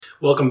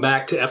Welcome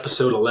back to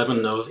episode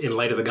 11 of In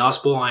Light of the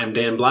Gospel. I am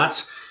Dan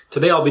Blatz.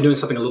 Today I'll be doing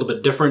something a little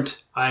bit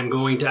different. I'm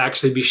going to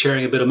actually be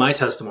sharing a bit of my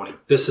testimony.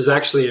 This is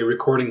actually a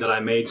recording that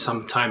I made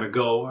some time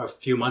ago, a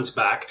few months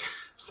back,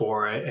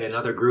 for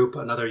another group,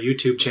 another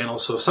YouTube channel.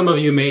 So some of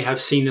you may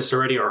have seen this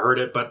already or heard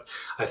it, but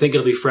I think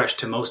it'll be fresh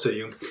to most of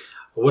you.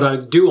 What I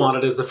do on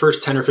it is the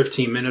first 10 or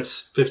 15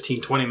 minutes,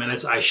 20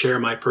 minutes, I share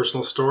my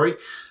personal story,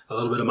 a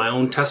little bit of my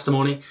own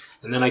testimony,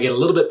 and then I get a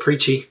little bit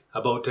preachy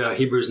about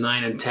Hebrews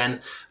 9 and 10,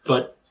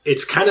 but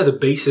it's kind of the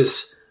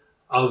basis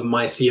of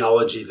my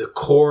theology, the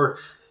core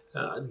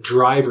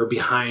driver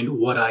behind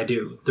what I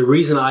do. The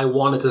reason I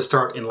wanted to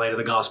start In Light of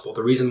the Gospel,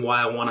 the reason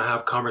why I want to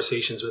have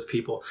conversations with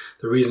people,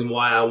 the reason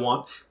why I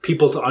want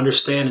people to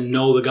understand and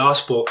know the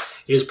gospel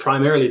is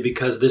primarily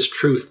because this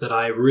truth that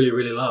I really,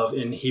 really love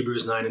in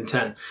Hebrews 9 and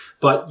 10.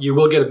 But you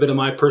will get a bit of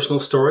my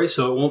personal story,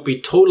 so it won't be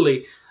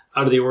totally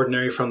out of the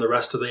ordinary from the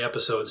rest of the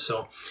episodes.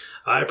 So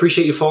I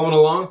appreciate you following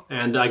along,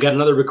 and I got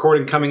another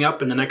recording coming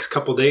up in the next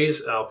couple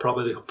days. I'll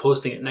probably be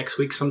posting it next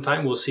week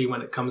sometime. We'll see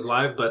when it comes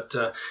live, but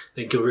I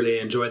think you'll really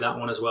enjoy that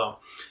one as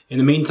well. In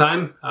the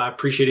meantime, I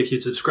appreciate if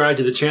you'd subscribe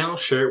to the channel,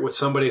 share it with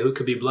somebody who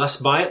could be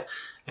blessed by it,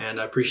 and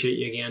I appreciate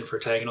you again for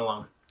tagging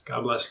along.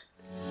 God bless.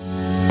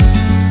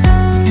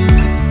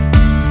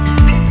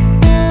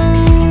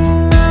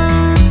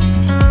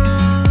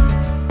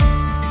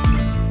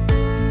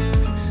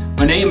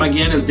 My name,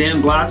 again, is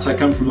Dan Blatz. I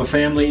come from a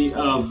family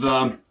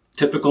of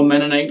typical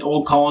Mennonite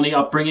Old Colony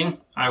upbringing.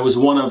 I was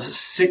one of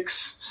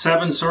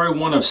seven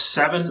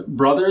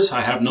brothers.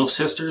 I have no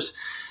sisters,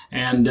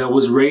 and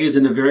was raised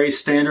in a very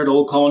standard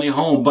Old Colony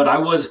home. But I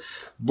was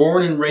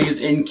born and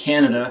raised in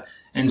Canada,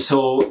 and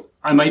so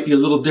I might be a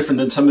little different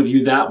than some of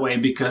you that way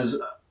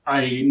because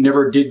I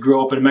never did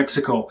grow up in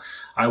Mexico.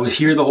 I was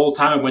here the whole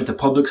time. I went to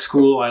public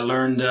school. I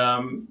learned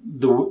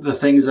the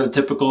things that a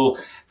typical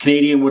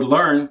Canadian would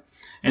learn.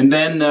 And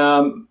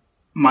then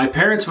my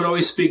parents would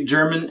always speak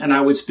German, and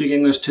I would speak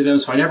English to them,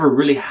 so I never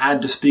really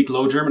had to speak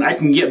Low German. I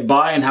can get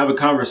by and have a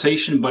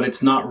conversation, but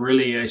it's not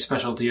really a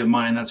specialty of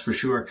mine, that's for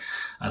sure.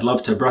 I'd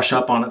love to brush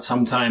up on it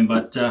sometime,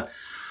 but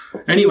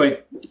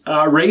anyway,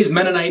 raised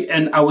Mennonite,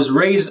 and I was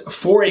raised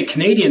for a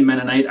Canadian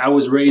Mennonite. I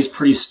was raised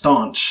pretty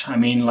staunch. I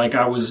mean, like,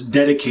 I was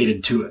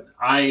dedicated to it.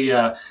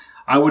 I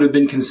would have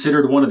been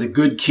considered one of the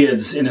good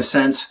kids, in a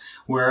sense,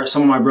 where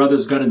some of my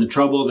brothers got into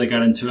trouble. They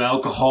got into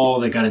alcohol,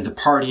 they got into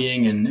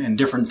partying and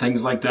different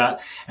things like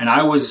that. And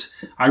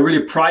I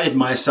really prided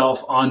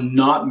myself on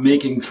not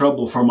making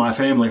trouble for my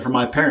family, for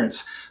my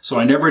parents. So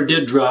I never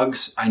did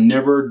drugs. I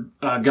never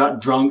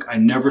got drunk. I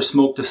never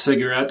smoked a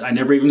cigarette. I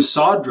never even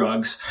saw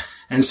drugs.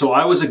 And so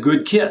I was a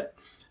good kid.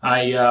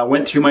 I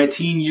went through my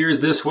teen years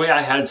this way.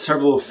 I had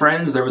several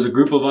friends. There was a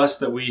group of us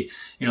that we,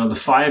 the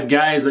 5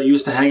 guys that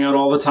used to hang out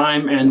all the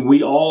time, and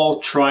we all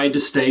tried to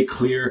stay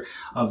clear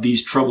of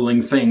these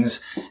troubling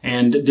things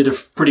and did a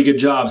pretty good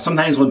job.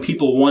 Sometimes when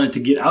people wanted to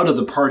get out of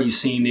the party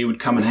scene, they would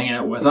come and hang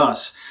out with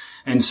us.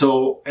 And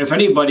so if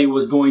anybody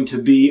was going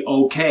to be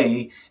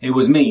okay, it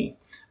was me.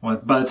 Well,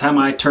 by the time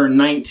I turned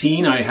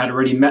 19, I had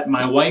already met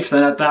my wife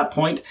then at that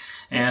point.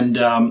 And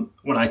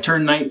when I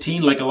turned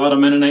 19, like a lot of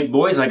Mennonite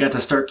boys, I got to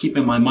start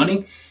keeping my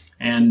money.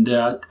 And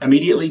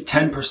immediately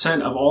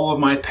 10% of all of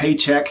my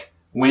paycheck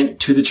went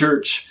to the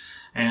church.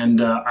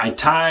 And I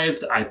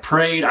tithed, I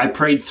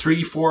prayed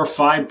 3, 4,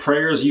 5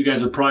 prayers. You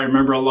guys would probably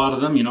remember a lot of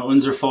them,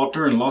 Unser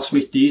Vater and Lass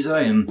mich diese.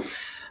 And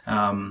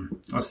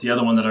what's the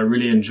other one that I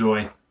really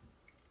enjoy?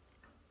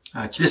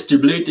 Christi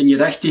Blut in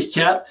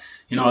Gerechtigkeit.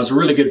 It was a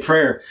really good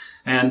prayer.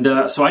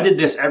 And so I did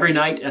this every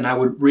night, and I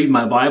would read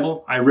my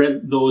Bible. I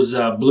read those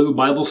blue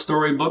Bible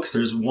story books.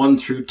 There's 1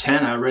 through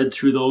 10. I read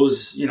through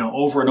those,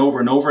 over and over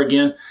and over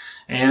again.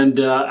 And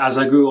as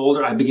I grew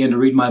older, I began to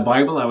read my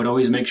Bible. I would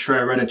always make sure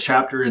I read a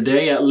chapter a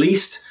day at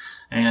least.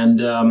 And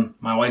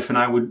my wife and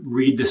I would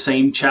read the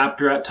same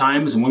chapter at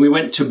times. And when we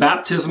went to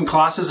baptism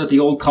classes at the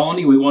Old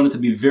Colony, we wanted to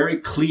be very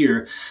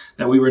clear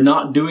that we were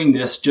not doing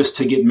this just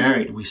to get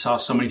married. We saw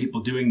so many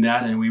people doing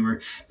that, and we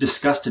were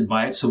disgusted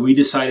by it. So we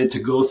decided to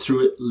go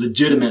through it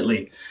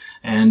legitimately.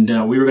 And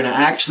we were going to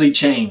actually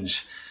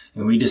change.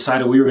 And we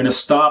decided we were going to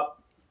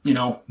stop,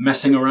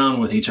 messing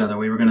around with each other.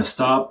 We were going to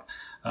stop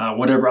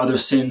whatever other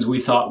sins we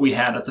thought we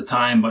had at the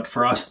time. But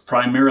for us,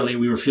 primarily,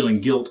 we were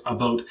feeling guilt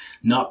about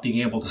not being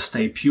able to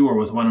stay pure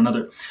with one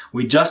another.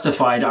 We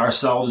justified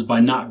ourselves by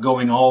not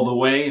going all the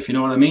way, if you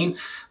know what I mean,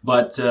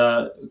 but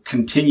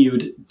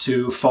continued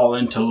to fall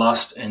into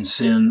lust and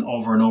sin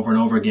over and over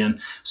and over again.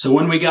 So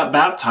when we got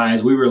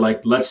baptized, we were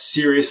like, let's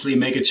seriously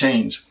make a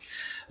change.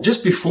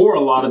 Just before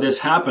a lot of this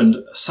happened,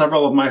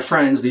 several of my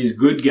friends, these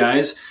good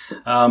guys,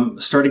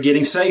 started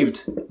getting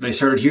saved. They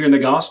started hearing the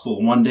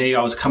gospel. One day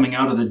I was coming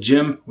out of the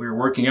gym. We were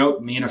working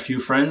out, me and a few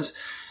friends.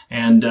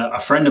 And a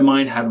friend of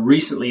mine had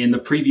recently, in the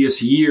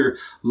previous year,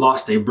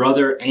 lost a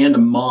brother and a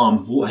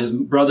mom. His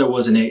brother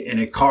was in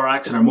a car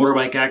accident, a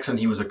motorbike accident.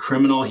 He was a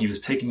criminal. He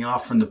was taking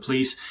off from the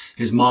police.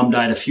 His mom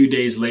died a few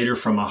days later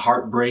from a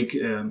heartbreak.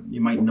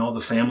 You might know the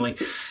family.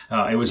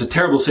 It was a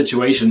terrible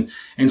situation.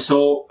 And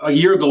so a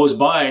year goes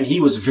by, and he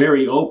was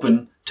very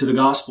open to the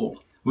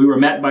gospel. we were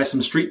met by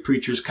some street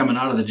preachers coming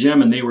out of the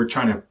gym, and they were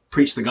trying to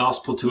preach the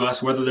gospel to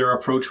us. Whether their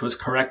approach was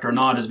correct or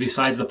not is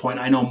besides the point.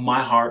 I know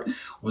my heart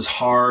was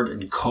hard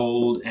and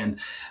cold and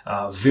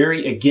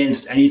very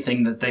against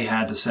anything that they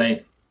had to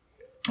say.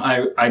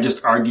 I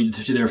just argued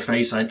to their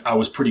face. I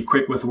was pretty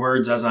quick with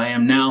words, as I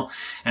am now,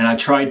 and I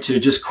tried to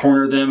just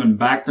corner them and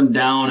back them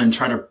down and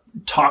try to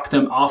talk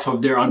them off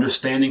of their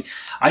understanding.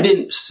 I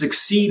didn't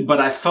succeed,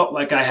 but I felt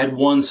like I had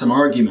won some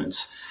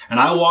arguments. And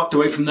I walked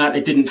away from that.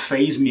 It didn't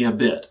faze me a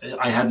bit.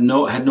 I had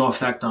no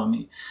effect on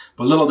me.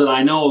 But little did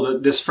I know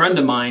that this friend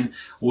of mine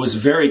was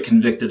very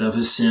convicted of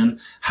his sin,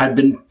 had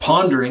been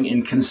pondering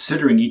and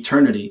considering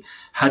eternity,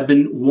 had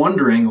been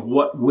wondering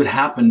what would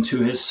happen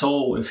to his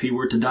soul if he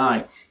were to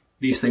die.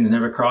 These things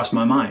never crossed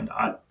my mind.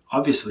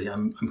 Obviously,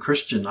 I'm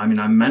Christian. I mean,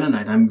 I'm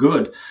Mennonite. I'm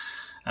good.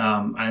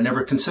 I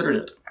never considered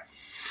it.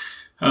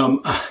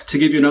 To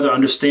give you another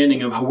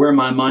understanding of where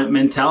my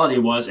mentality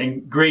was,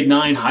 in grade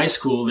 9 high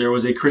school, there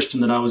was a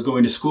Christian that I was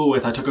going to school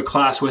with. I took a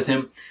class with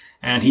him,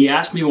 and he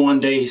asked me one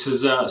day, he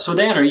says, so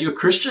Dan, are you a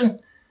Christian?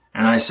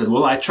 And I said,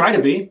 well, I try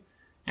to be.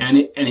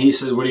 And he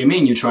says, what do you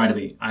mean you try to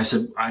be? I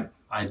said,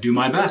 I do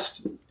my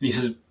best. And he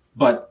says,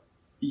 but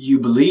you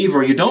believe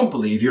or you don't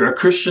believe? You're a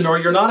Christian or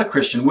you're not a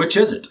Christian. Which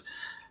is it?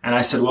 And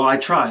I said, well, I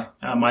try.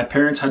 My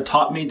parents had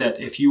taught me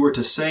that if you were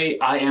to say,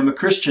 I am a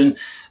Christian,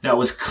 that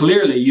was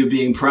clearly you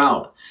being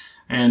proud.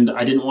 And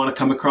I didn't want to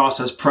come across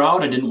as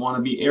proud. I didn't want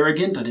to be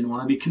arrogant. I didn't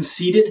want to be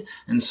conceited.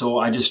 And so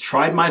I just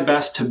tried my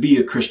best to be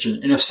a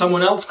Christian. And if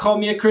someone else called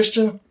me a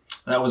Christian,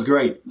 that was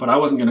great. But I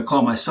wasn't going to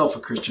call myself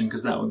a Christian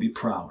because that would be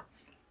proud.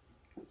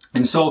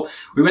 And so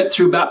we went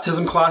through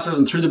baptism classes,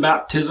 and through the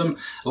baptism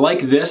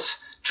like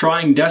this,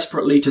 trying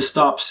desperately to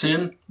stop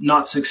sin,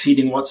 not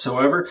succeeding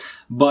whatsoever,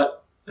 but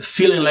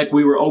feeling like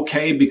we were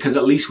okay because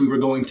at least we were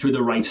going through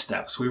the right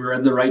steps. We were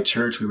in the right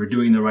church. We were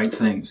doing the right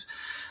things.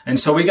 And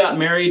so we got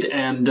married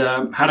and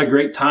had a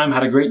great time,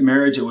 had a great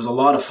marriage. It was a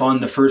lot of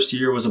fun. The first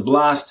year was a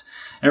blast.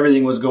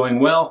 Everything was going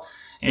well.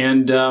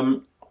 And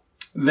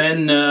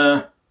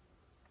then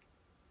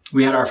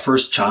we had our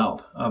first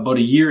child. About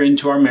a year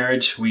into our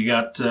marriage, we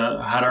had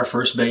our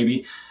first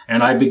baby.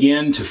 And I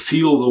began to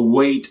feel the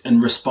weight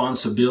and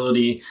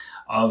responsibility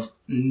of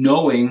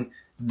knowing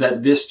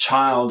that this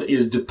child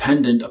is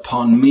dependent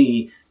upon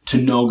me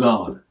to know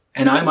God.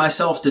 And I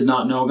myself did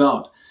not know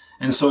God.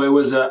 And so it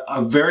was a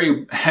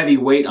very heavy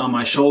weight on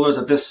my shoulders.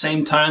 At this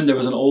same time, there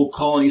was an Old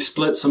Colony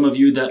split. Some of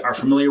you that are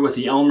familiar with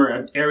the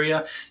Aylmer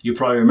area, you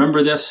probably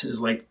remember this. It was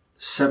like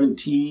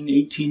 17,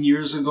 18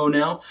 years ago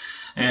now.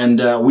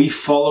 And we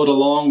followed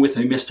along with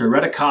a Mr.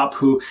 Redekop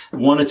who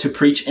wanted to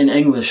preach in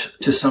English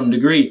to some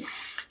degree.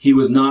 He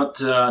was not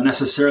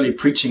necessarily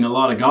preaching a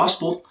lot of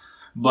gospel,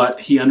 but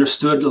he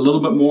understood a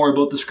little bit more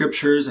about the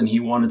scriptures, and he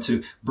wanted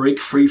to break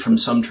free from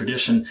some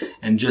tradition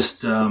and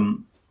just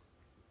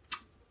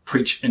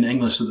preach in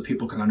English so that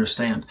people can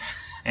understand.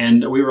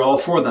 And we were all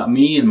for that.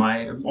 Me and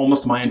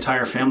almost my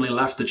entire family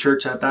left the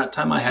church at that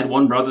time. I had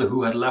one brother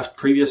who had left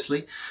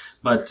previously,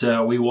 but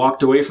we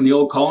walked away from the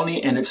Old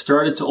Colony, and it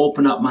started to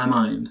open up my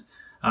mind.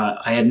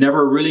 I had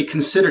never really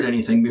considered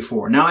anything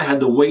before. Now I had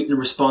the weight and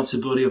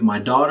responsibility of my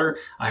daughter.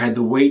 I had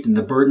the weight and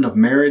the burden of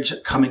marriage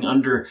coming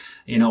under,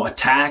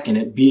 attack and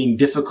it being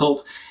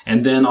difficult.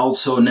 And then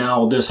also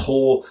now this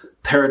whole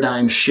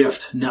paradigm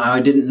shift. Now I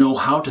didn't know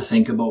how to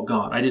think about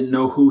God. I didn't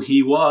know who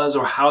he was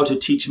or how to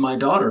teach my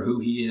daughter who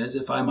he is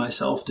if I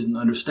myself didn't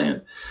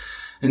understand.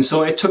 And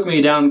so it took me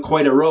down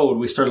quite a road.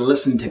 We started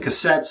listening to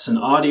cassettes and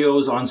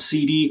audios on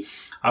CD.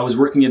 I was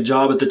working a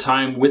job at the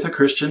time with a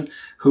Christian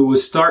who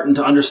was starting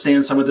to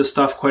understand some of this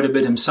stuff quite a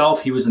bit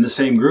himself. He was in the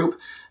same group,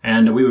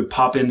 and we would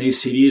pop in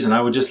these CDs, and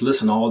I would just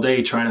listen all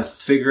day trying to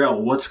figure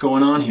out what's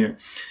going on here.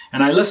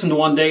 And I listened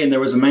one day, and there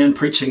was a man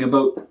preaching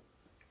about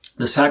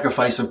the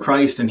sacrifice of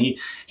Christ, and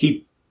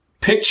he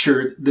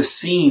pictured the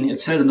scene.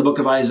 It says in the book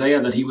of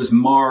Isaiah that he was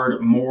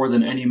marred more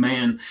than any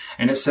man,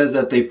 and it says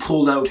that they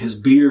pulled out his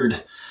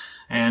beard,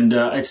 and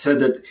it said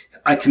that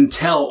I can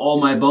tell all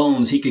my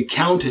bones. He could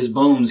count his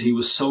bones. He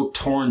was so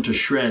torn to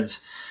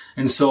shreds.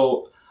 And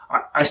so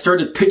I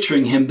started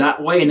picturing him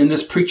that way. And then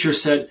this preacher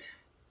said,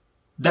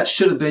 that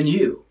should have been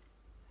you.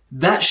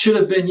 That should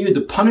have been you. The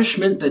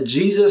punishment that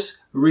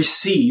Jesus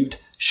received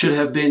should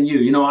have been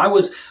you. I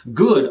was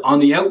good on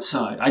the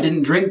outside. I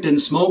didn't drink,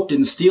 didn't smoke,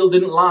 didn't steal,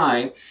 didn't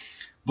lie.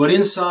 But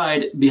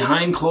inside,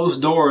 behind closed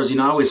doors,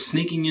 I was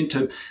sneaking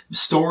into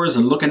stores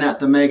and looking at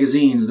the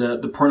magazines,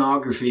 the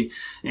pornography.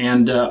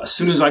 And as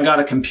soon as I got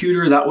a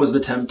computer, that was the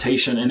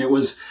temptation. And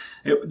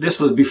this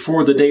was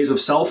before the days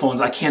of cell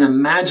phones. I can't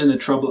imagine the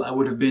trouble I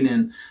would have been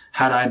in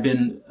had I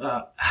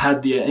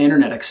had the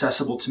internet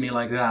accessible to me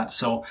like that.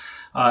 So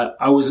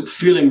I was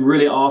feeling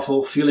really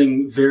awful,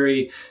 feeling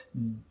very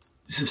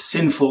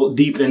sinful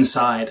deep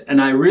inside.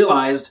 And I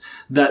realized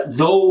that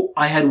though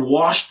I had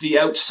washed the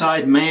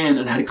outside man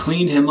and had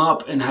cleaned him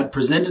up and had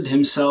presented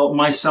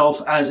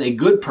myself as a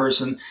good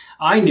person,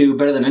 I knew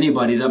better than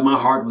anybody that my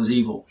heart was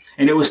evil.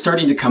 And it was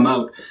starting to come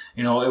out.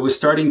 It was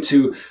starting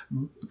to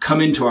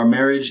come into our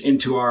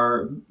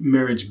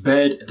marriage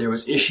bed. There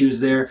was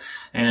issues there.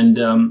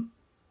 And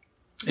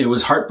It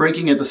was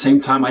heartbreaking. At the same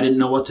time, I didn't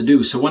know what to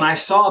do. So when I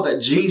saw that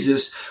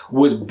Jesus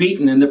was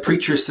beaten, and the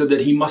preacher said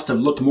that he must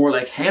have looked more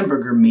like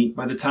hamburger meat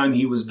by the time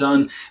he was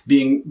done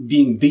being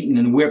beaten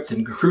and whipped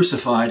and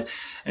crucified,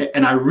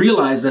 and I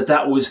realized that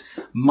that was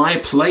my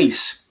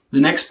place. The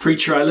next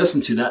preacher I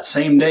listened to that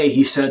same day,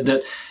 he said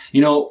that,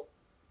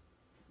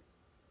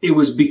 it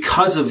was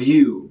because of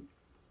you.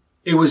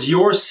 It was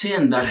your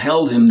sin that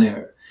held him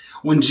there.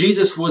 When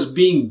Jesus was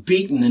being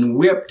beaten and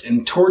whipped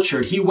and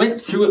tortured, he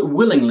went through it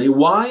willingly.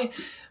 Why?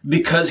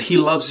 Because he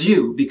loves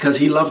you, because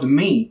he loved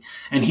me.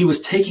 And he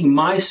was taking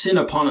my sin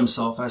upon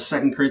himself, as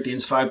 2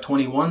 Corinthians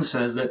 5:21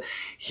 says, that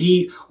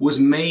he was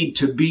made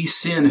to be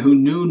sin who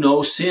knew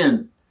no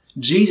sin.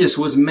 Jesus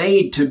was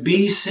made to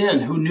be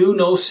sin who knew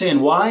no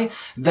sin. Why?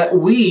 That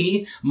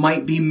we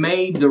might be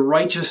made the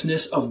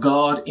righteousness of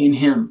God in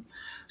him.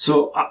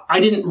 So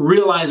I didn't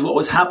realize what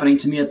was happening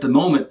to me at the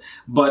moment,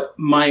 but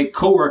my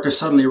coworker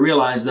suddenly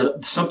realized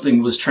that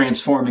something was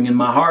transforming in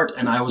my heart,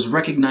 and I was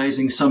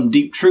recognizing some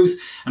deep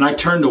truth, and I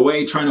turned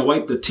away trying to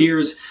wipe the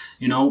tears.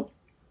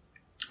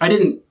 I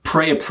didn't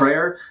pray a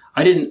prayer.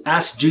 I didn't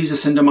ask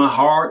Jesus into my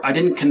heart. I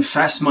didn't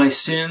confess my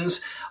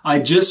sins. I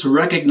just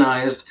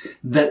recognized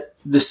that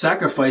the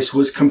sacrifice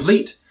was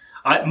complete.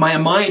 My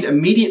mind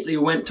immediately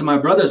went to my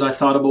brothers. I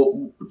thought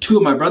about two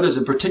of my brothers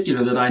in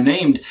particular that I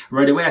named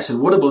right away. I said,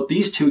 what about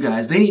these two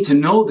guys? They need to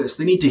know this.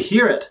 They need to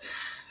hear it.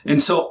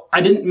 And so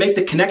I didn't make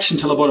the connection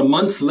till about a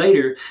month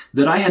later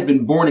that I had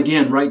been born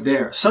again right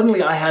there.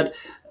 Suddenly I had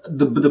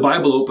the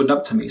Bible opened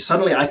up to me.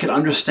 Suddenly I could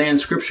understand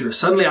Scripture.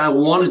 Suddenly I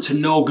wanted to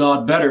know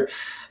God better.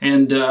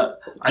 And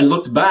I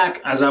looked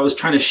back as I was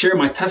trying to share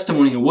my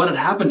testimony of what had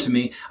happened to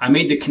me. I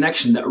made the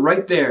connection that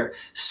right there,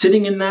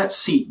 sitting in that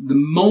seat, the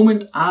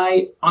moment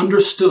I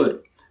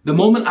understood, the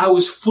moment I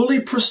was fully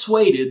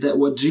persuaded that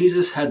what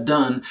Jesus had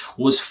done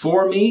was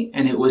for me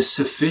and it was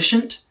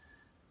sufficient,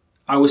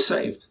 I was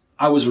saved.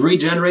 I was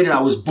regenerated.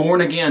 I was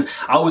born again.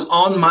 I was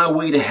on my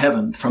way to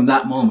heaven from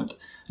that moment.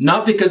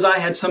 Not because I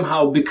had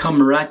somehow become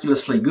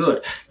miraculously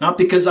good, not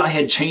because I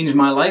had changed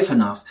my life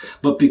enough,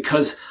 but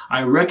because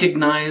I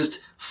recognized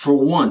for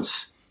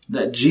once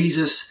that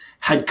Jesus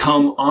had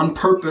come on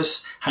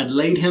purpose, had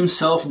laid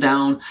himself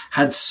down,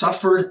 had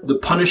suffered the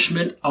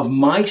punishment of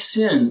my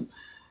sin,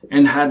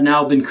 and had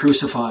now been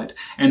crucified,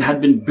 and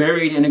had been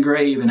buried in a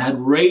grave, and had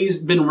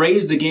been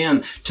raised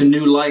again to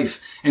new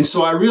life. And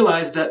so I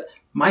realized that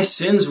my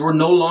sins were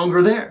no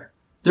longer there.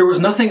 There was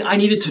nothing I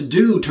needed to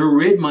do to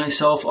rid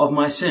myself of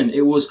my sin.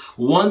 It was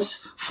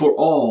once for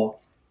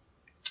all,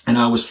 and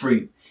I was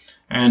free.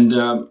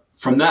 And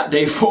from that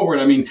day forward,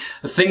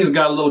 things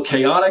got a little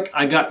chaotic.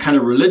 I got kind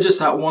of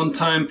religious at one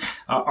time.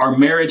 Our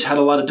marriage had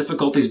a lot of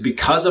difficulties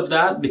because of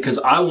that, because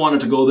I wanted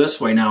to go this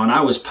way now, and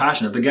I was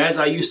passionate. The guys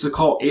I used to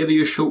call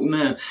Evier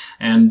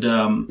and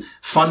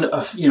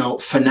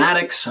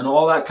fanatics and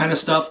all that kind of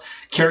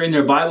stuff, carrying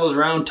their Bibles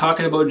around,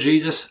 talking about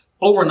Jesus.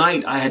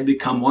 Overnight, I had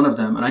become one of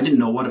them, and I didn't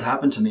know what had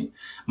happened to me.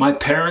 My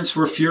parents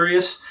were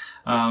furious.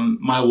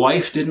 My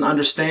wife didn't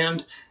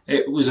understand.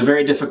 It was a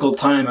very difficult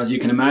time, as you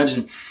can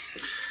imagine.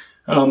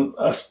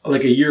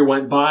 Like a year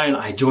went by, and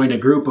I joined a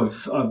group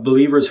of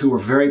believers who were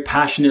very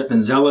passionate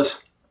and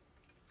zealous.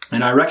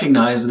 And I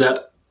recognized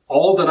that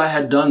all that I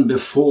had done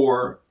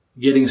before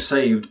getting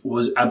saved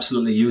was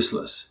absolutely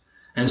useless.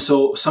 And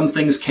so some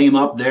things came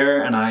up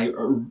there, and I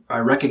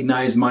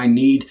recognized my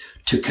need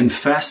to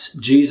confess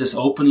Jesus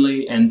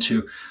openly and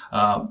to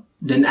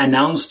then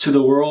announce to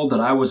the world that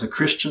I was a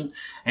Christian.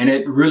 And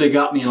it really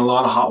got me in a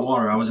lot of hot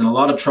water. I was in a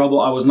lot of trouble.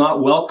 I was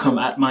not welcome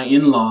at my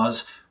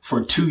in-laws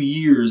for 2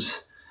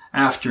 years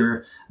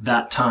after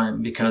that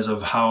time because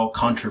of how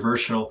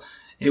controversial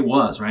it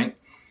was, right?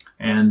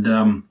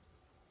 And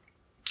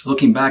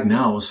looking back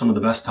now, it was some of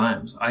the best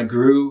times. I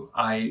grew.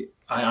 I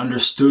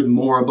understood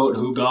more about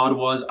who God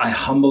was. I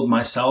humbled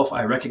myself.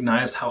 I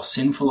recognized how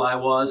sinful I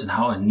was and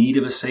how in need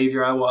of a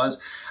Savior I was.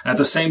 And at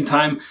the same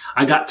time,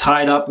 I got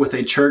tied up with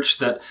a church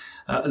that,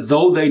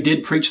 though they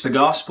did preach the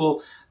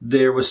gospel,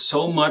 there was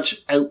so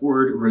much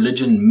outward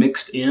religion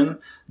mixed in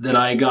that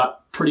I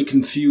got pretty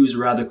confused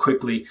rather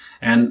quickly,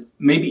 and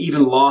maybe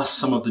even lost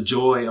some of the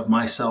joy of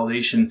my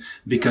salvation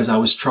because I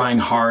was trying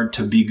hard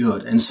to be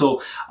good. And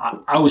so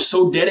I was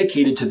so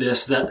dedicated to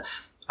this that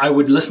I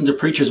would listen to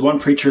preachers. One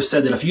preacher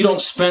said that if you don't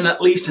spend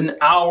at least an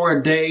hour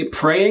a day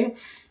praying,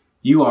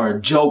 you are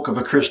a joke of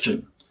a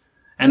Christian.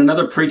 And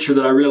another preacher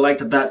that I really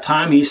liked at that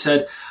time, he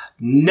said,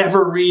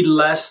 never read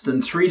less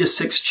than 3 to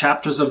 6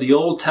 chapters of the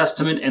Old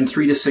Testament and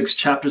 3 to 6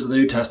 chapters of the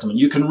New Testament.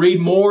 You can read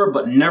more,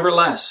 but never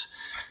less.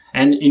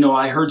 And,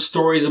 I heard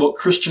stories about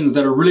Christians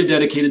that are really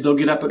dedicated. They'll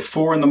get up at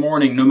 4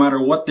 a.m, no matter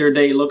what their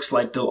day looks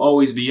like. They'll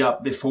always be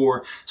up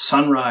before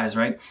sunrise,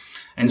 right?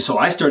 And so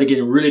I started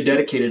getting really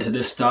dedicated to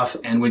this stuff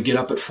and would get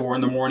up at 4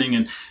 a.m.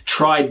 and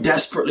try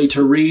desperately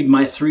to read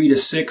my 3 to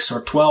 6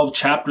 or 12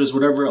 chapters,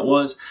 whatever it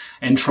was,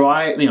 and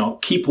try,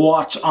 keep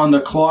watch on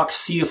the clock,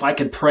 see if I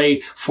could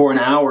pray for an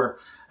hour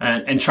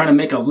and try to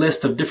make a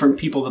list of different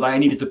people that I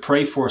needed to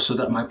pray for so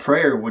that my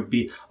prayer would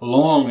be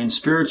long and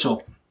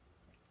spiritual.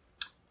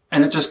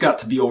 And it just got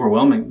to be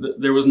overwhelming.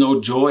 There was no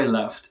joy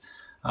left.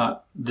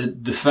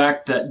 The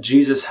fact that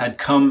Jesus had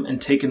come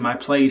and taken my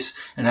place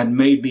and had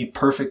made me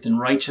perfect and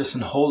righteous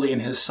and holy in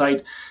his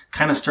sight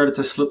kind of started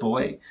to slip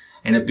away.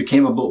 And it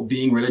became about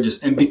being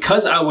religious. And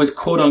because I was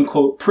quote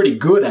unquote pretty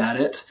good at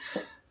it,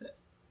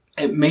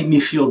 it made me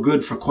feel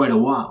good for quite a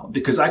while,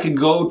 because I could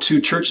go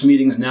to church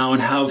meetings now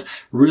and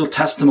have real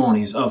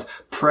testimonies of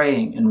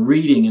praying and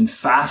reading and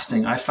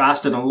fasting. I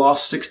fasted and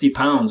lost 60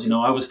 pounds.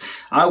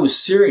 I was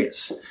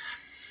serious.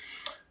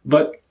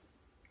 But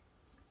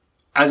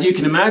as you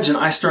can imagine,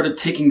 I started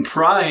taking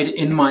pride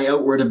in my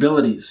outward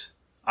abilities.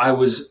 I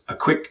was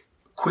quick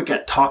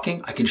at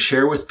talking. I could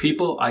share with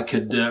people. I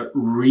could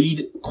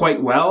read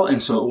quite well.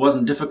 And so it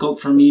wasn't difficult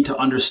for me to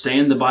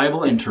understand the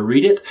Bible and to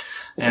read it.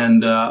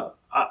 And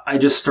I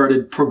just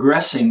started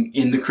progressing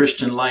in the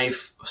Christian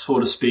life, so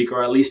to speak,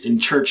 or at least in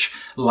church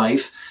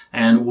life,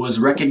 and was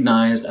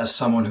recognized as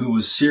someone who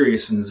was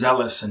serious and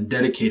zealous and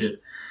dedicated.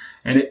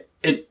 And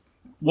it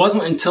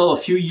wasn't until a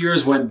few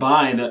years went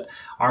by that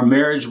our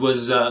marriage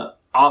was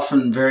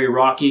often very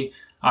rocky.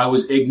 I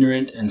was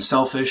ignorant and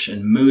selfish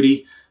and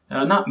moody.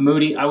 Not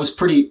moody. I was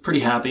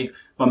pretty happy.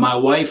 But my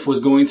wife was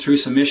going through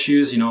some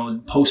issues,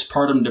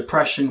 postpartum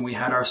depression. We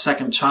had our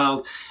second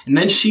child. And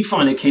then she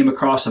finally came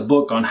across a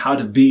book on how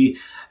to be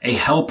a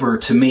helper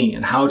to me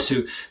and how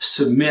to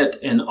submit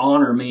and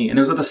honor me. And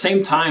it was at the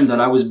same time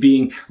that I was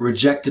being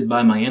rejected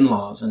by my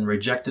in-laws and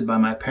rejected by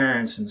my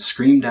parents and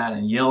screamed at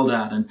and yelled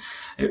at. And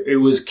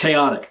it was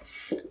chaotic.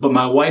 But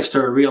my wife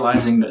started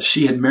realizing that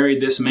she had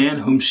married this man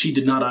whom she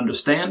did not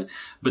understand,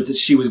 but that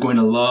she was going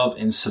to love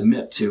and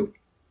submit to.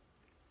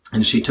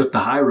 And she took the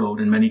high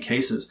road in many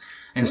cases.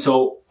 And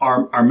so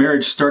our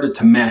marriage started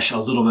to mesh a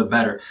little bit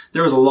better.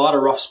 There was a lot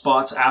of rough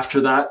spots after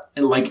that.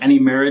 And like any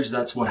marriage,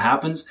 that's what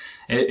happens.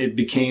 It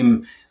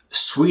became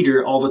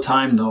sweeter all the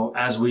time, though,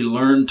 as we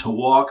learned to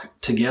walk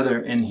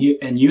together in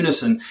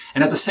unison.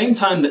 And at the same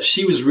time that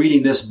she was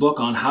reading this book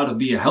on how to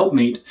be a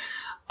helpmeet,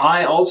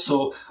 I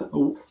also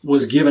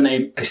was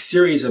given a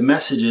series of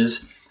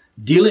messages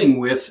dealing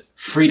with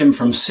freedom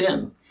from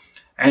sin,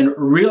 and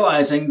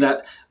realizing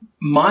that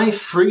my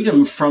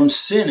freedom from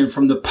sin and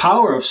from the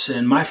power of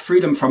sin, my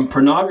freedom from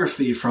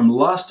pornography, from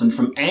lust and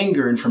from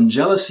anger and from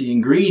jealousy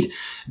and greed,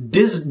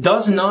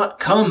 does not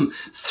come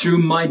through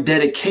my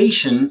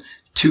dedication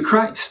to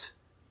Christ.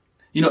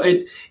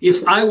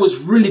 If I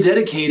was really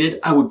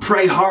dedicated, I would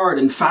pray hard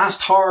and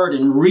fast hard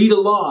and read a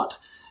lot.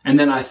 And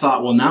then I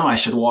thought, well, now I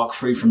should walk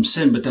free from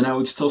sin, but then I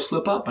would still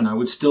slip up and I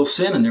would still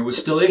sin and there was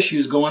still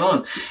issues going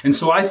on. And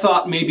so I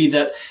thought maybe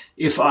that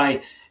if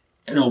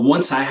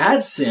once I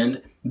had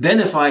sinned,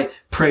 then if I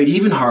prayed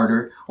even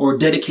harder or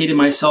dedicated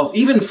myself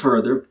even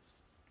further,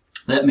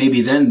 that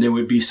maybe then there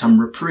would be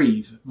some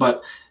reprieve.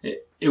 But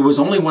it was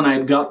only when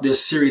I got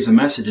this series of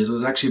messages, it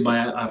was actually by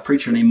a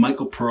preacher named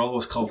Michael Pearl. It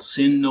was called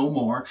Sin No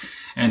More.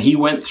 And he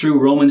went through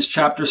Romans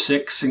chapter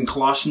 6 and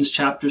Colossians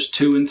chapters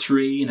 2 and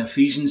 3 and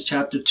Ephesians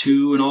chapter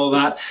 2 and all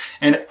that.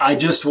 And I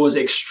just was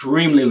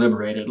extremely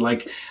liberated.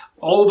 Like,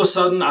 all of a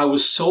sudden, I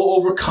was so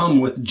overcome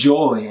with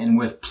joy and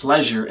with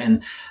pleasure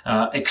and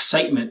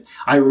excitement.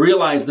 I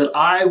realized that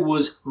I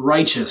was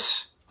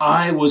righteous.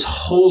 I was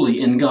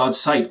holy in God's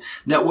sight.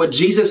 That what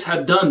Jesus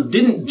had done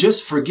didn't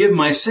just forgive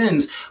my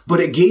sins, but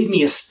it gave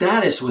me a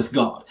status with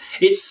God.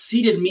 It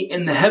seated me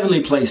in the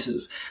heavenly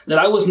places. That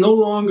I was no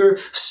longer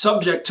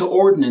subject to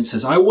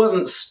ordinances. I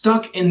wasn't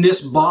stuck in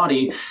this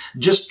body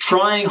just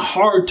trying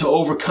hard to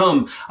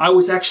overcome. I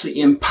was actually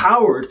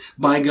empowered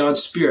by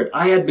God's Spirit.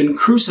 I had been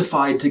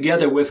crucified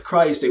together with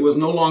Christ. It was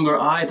no longer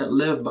I that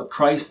lived, but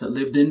Christ that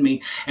lived in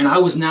me. And I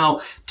was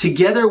now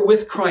together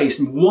with Christ,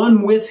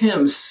 one with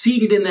Him,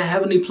 seated in the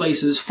heavenly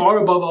places, far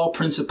above all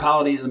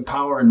principalities and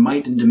power and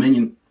might and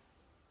dominion.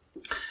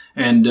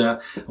 And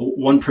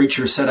one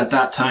preacher said at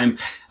that time,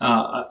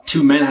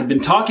 two men had been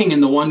talking,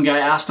 and the one guy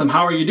asked him,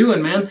 "How are you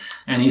doing, man?"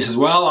 And he says,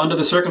 "Well, under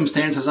the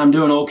circumstances, I'm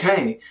doing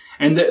okay."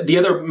 And the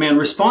other man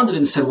responded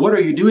and said, "What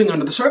are you doing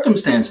under the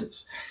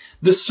circumstances?"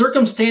 The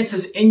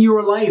circumstances in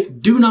your life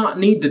do not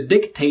need to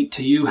dictate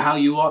to you how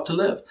you ought to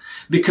live,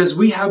 because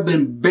we have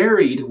been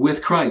buried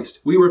with Christ.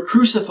 We were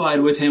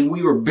crucified with Him.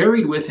 We were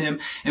buried with Him,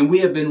 and we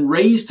have been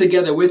raised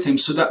together with Him,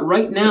 so that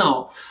right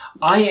now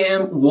I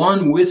am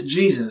one with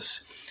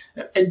Jesus.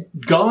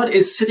 God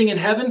is sitting in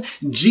heaven.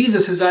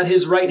 Jesus is at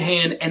His right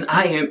hand, and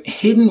I am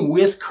hidden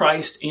with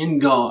Christ in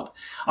God.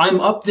 I'm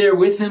up there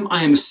with Him.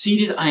 I am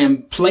seated. I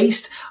am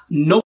placed.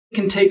 Nobody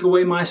can take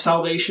away my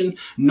salvation.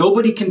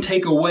 Nobody can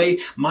take away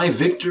my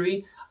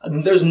victory.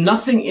 There's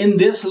nothing in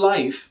this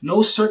life,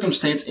 no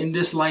circumstance in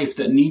this life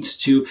that needs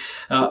to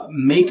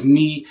make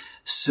me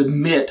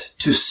submit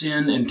to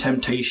sin and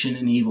temptation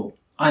and evil.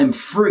 I am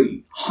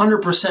free,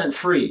 100%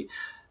 free,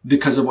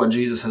 because of what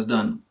Jesus has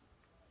done.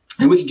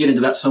 And we could get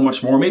into that so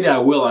much more. Maybe I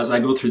will as I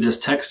go through this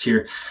text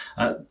here.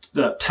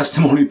 The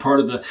testimony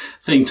part of the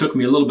thing took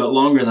me a little bit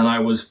longer than I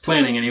was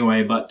planning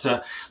anyway. But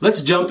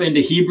let's jump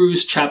into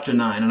Hebrews chapter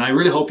 9. And I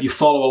really hope you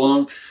follow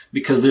along,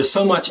 because there's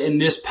so much in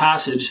this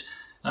passage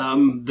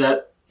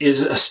that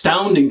is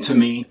astounding to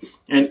me.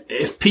 And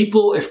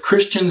if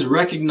Christians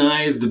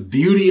recognize the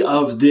beauty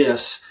of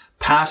this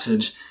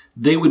passage,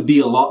 they would be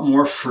a lot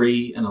more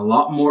free and a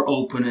lot more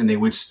open, and they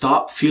would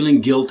stop feeling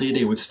guilty.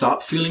 They would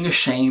stop feeling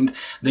ashamed.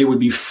 They would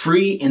be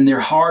free in their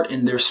heart,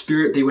 in their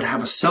spirit. They would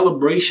have a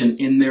celebration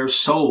in their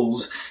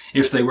souls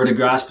if they were to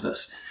grasp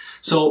this.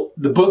 So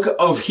the book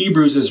of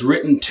Hebrews is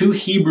written to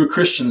Hebrew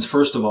Christians,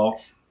 first of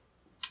all,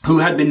 who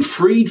had been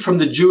freed from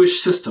the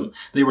Jewish system.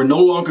 They were no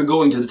longer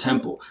going to the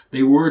temple.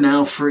 They were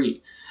now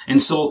free.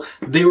 And so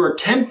they were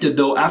tempted,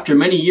 though, after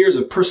many years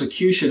of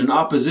persecution and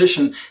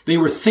opposition, they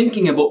were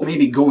thinking about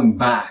maybe going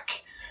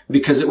back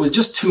because it was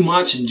just too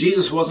much and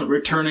Jesus wasn't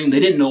returning. They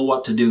didn't know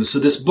what to do. So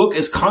this book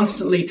is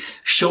constantly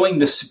showing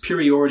the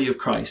superiority of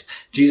Christ.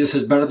 Jesus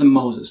is better than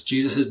Moses.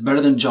 Jesus is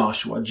better than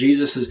Joshua.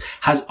 Jesus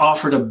has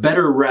offered a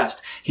better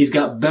rest. He's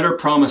got better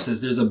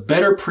promises. There's a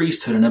better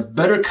priesthood and a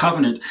better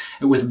covenant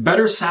with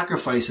better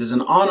sacrifices,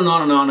 and on and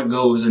on and on it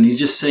goes. And he's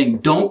just saying,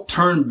 don't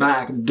turn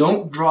back.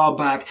 Don't draw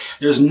back.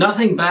 There's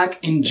nothing back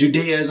in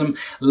Judaism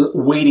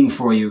waiting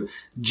for you.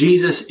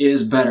 Jesus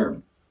is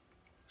better.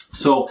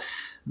 So,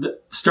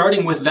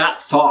 starting with that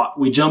thought,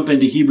 we jump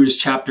into Hebrews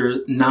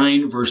chapter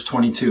 9, verse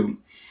 22.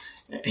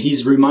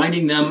 He's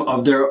reminding them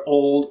of their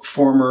old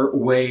former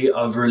way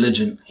of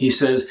religion. He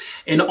says,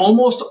 in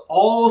almost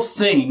all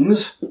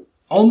things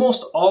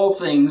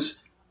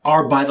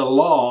are by the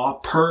law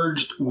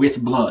purged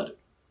with blood.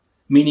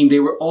 Meaning they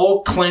were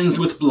all cleansed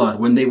with blood.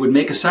 When they would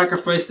make a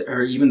sacrifice,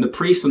 or even the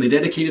priest, when they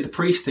dedicated the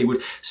priest, they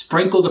would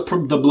sprinkle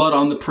the blood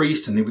on the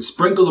priest, and they would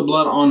sprinkle the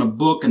blood on a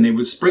book, and they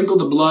would sprinkle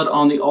the blood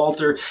on the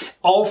altar.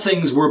 All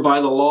things were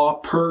by the law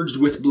purged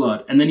with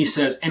blood. And then he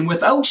says, and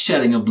without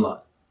shedding of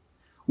blood,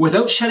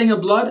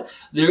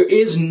 there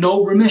is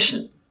no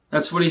remission.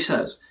 That's what he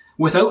says.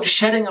 Without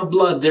shedding of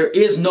blood, there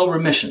is no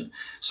remission.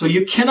 So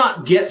you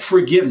cannot get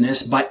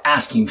forgiveness by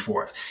asking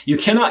for it. You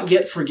cannot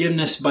get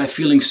forgiveness by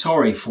feeling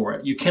sorry for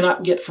it. You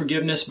cannot get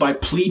forgiveness by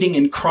pleading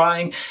and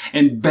crying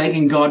and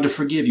begging God to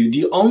forgive you.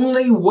 The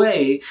only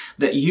way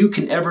that you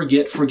can ever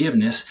get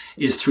forgiveness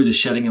is through the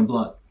shedding of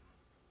blood.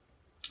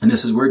 And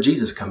this is where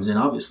Jesus comes in,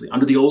 obviously.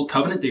 Under the old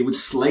covenant, they would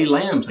slay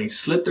lambs. They'd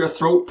slit their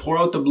throat, pour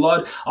out the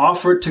blood,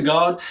 offer it to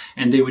God,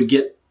 and they would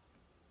get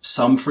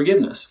some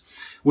forgiveness.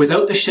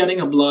 Without the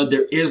shedding of blood,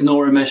 there is no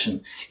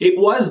remission. It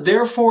was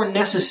therefore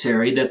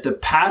necessary that the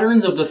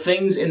patterns of the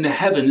things in the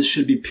heavens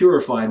should be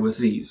purified with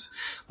these,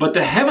 but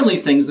the heavenly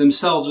things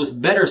themselves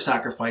with better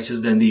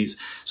sacrifices than these.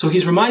 So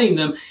he's reminding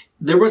them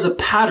there was a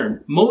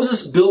pattern.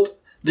 Moses built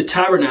the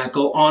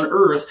tabernacle on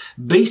earth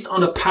based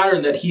on a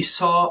pattern that he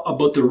saw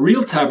about the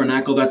real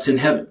tabernacle that's in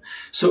heaven.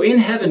 So in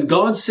heaven,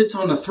 God sits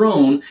on a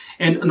throne,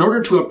 and in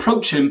order to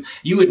approach him,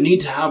 you would need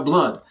to have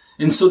blood.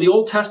 And so the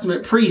Old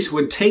Testament priest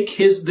would take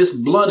this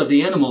blood of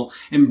the animal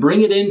and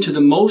bring it into the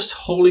most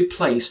holy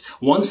place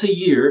once a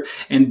year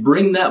and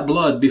bring that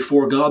blood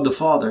before God the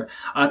Father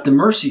at the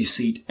mercy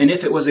seat. And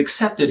if it was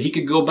accepted, he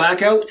could go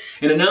back out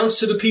and announce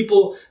to the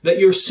people that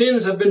your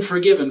sins have been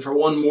forgiven for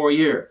one more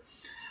year.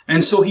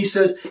 And so he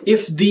says,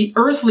 if the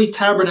earthly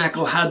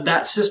tabernacle had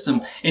that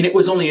system and it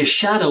was only a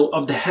shadow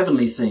of the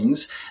heavenly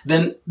things,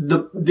 then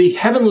the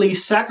heavenly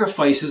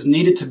sacrifices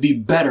needed to be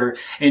better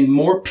and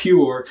more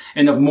pure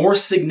and of more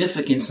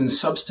significance and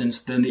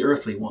substance than the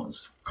earthly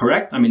ones.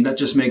 Correct? I mean, that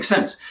just makes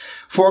sense.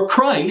 For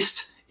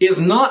Christ is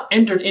not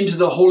entered into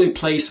the holy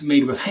place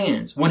made with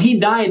hands. When he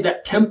died,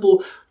 that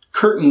temple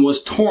curtain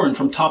was torn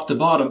from top to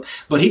bottom,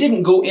 but he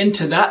didn't go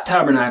into that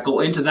tabernacle,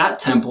 into that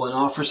temple and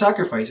offer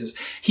sacrifices.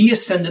 He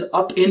ascended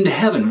up into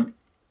heaven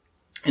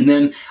and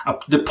then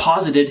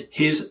deposited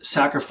his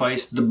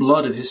sacrifice, the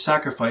blood of his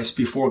sacrifice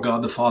before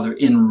God the Father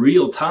in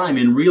real time,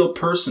 in real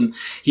person.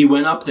 He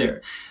went up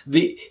there.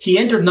 He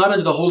entered not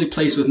into the holy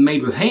place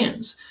made with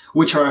hands,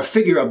 which are a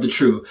figure of the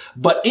true,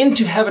 but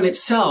into heaven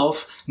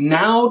itself,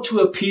 now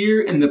to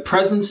appear in the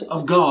presence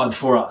of God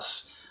for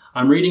us.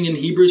 I'm reading in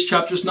Hebrews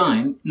chapters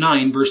 9,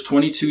 verse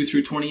 22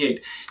 through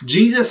 28.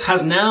 Jesus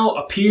has now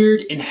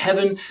appeared in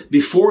heaven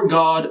before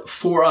God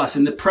for us,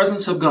 in the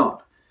presence of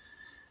God.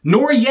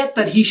 Nor yet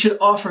that he should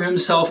offer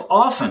himself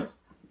often,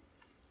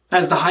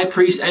 as the high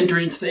priest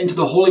entered into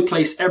the holy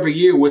place every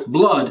year with the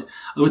blood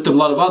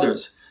of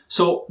others.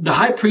 So the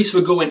high priest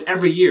would go in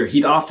every year.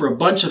 He'd offer a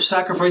bunch of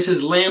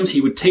sacrifices, lambs. He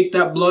would take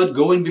that blood,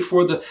 going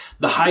before the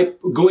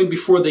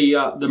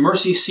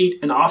mercy seat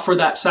and offer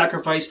that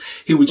sacrifice.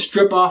 He would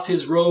strip off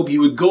his robe. He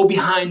would go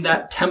behind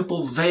that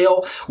temple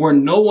veil where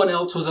no one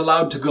else was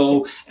allowed to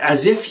go,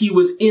 as if he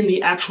was in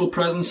the actual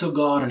presence of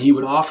God, and he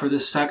would offer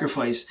this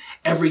sacrifice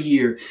every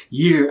year,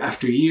 year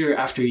after year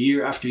after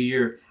year after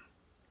year.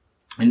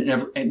 And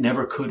it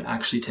never could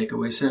actually take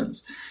away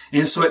sins.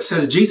 And so it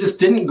says Jesus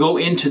didn't go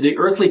into the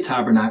earthly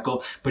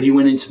tabernacle, but he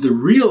went into the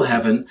real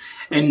heaven,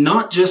 and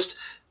not just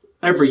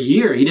every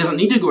year. He doesn't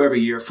need to go every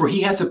year, for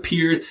he hath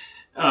appeared,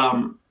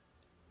 now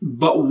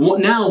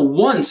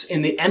once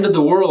in the end of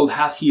the world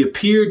hath he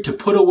appeared to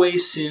put away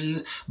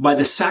sins by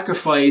the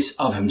sacrifice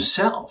of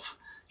himself.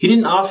 He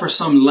didn't offer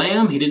some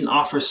lamb. He didn't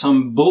offer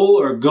some bull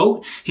or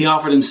goat. He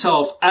offered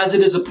himself, as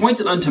it is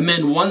appointed unto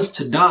men once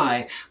to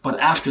die, but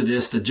after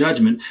this the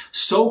judgment.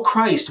 So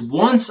Christ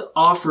once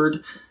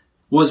offered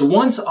was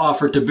once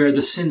offered to bear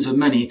the sins of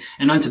many,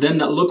 and unto them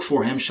that look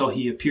for him shall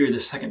he appear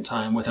the second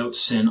time without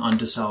sin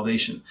unto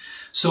salvation.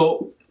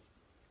 So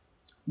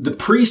the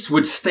priest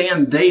would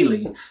stand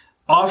daily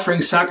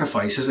offering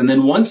sacrifices, and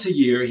then once a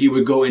year he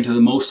would go into the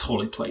most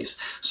holy place.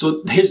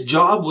 So his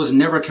job was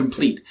never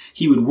complete.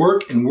 He would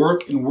work and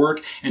work and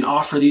work and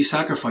offer these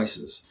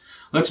sacrifices.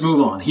 Let's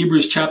move on.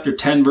 Hebrews chapter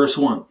 10, verse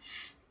 1.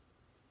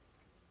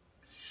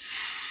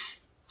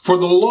 For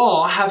the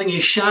law having a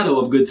shadow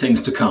of good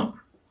things to come.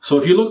 So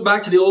if you look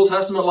back to the Old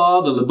Testament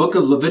law, the book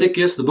of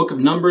Leviticus, the book of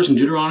Numbers and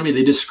Deuteronomy,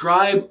 they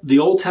describe the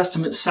Old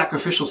Testament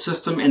sacrificial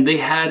system, and they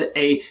had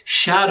a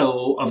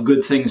shadow of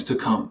good things to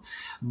come,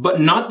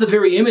 but not the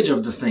very image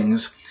of the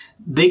things.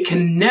 They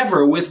can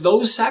never, with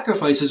those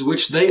sacrifices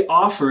which they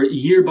offer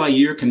year by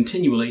year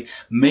continually,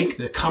 make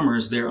the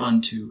comers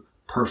thereunto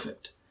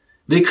perfect.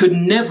 They could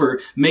never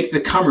make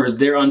the comers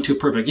thereunto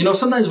perfect. You know,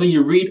 sometimes when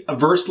you read a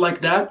verse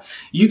like that,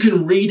 you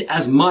can read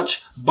as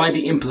much by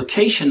the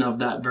implication of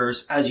that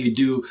verse as you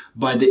do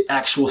by the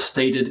actual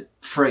stated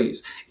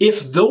phrase.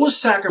 If those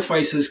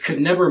sacrifices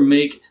could never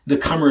make the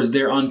comers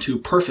thereunto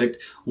perfect,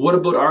 what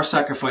about our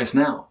sacrifice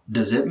now?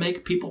 Does it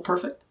make people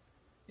perfect?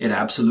 It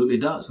absolutely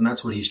does. And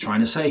that's what he's trying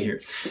to say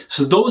here.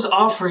 So those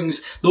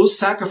offerings, those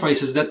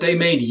sacrifices that they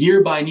made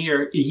year by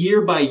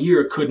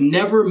year could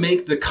never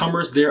make the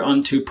comers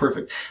thereunto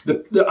perfect.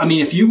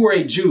 If you were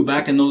a Jew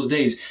back in those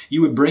days,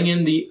 you would bring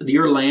in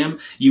your lamb,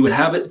 you would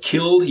have it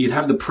killed, you'd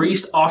have the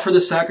priest offer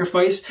the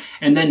sacrifice,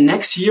 and then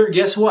next year,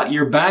 guess what?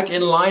 You're back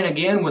in line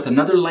again with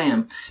another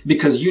lamb,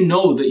 because you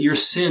know that your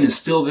sin is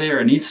still there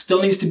and it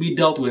still needs to be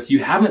dealt with. You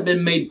haven't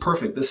been made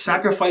perfect. The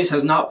sacrifice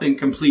has not been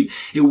complete.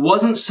 It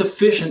wasn't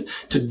sufficient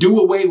to do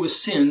away with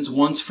sins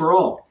once for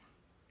all.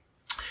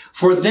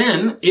 For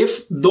then,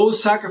 if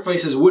those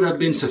sacrifices would have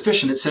been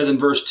sufficient, it says in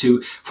verse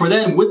 2, for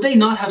then would they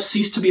not have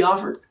ceased to be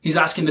offered? He's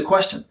asking the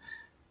question.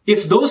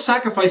 If those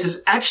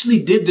sacrifices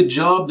actually did the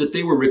job that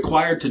they were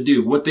required to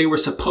do, what they were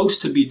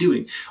supposed to be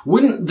doing,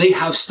 wouldn't they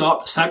have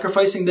stopped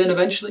sacrificing then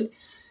eventually?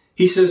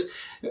 He says,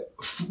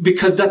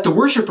 because that the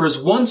worshippers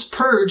once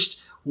purged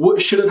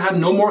should have had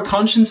no more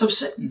conscience of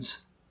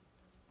sins.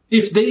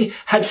 If they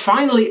had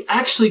finally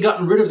actually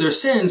gotten rid of their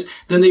sins,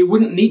 then they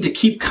wouldn't need to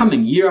keep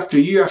coming year after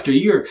year after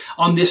year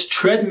on this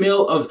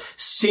treadmill of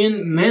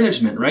sin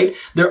management, right?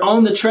 They're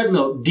on the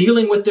treadmill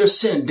dealing with their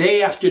sin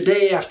day after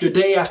day after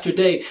day after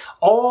day.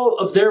 All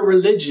of their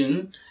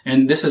religion,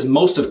 and this is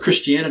most of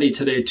Christianity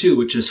today too,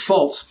 which is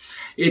false,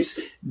 it's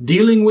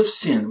dealing with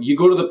sin. You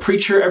go to the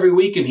preacher every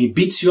week and he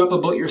beats you up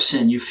about your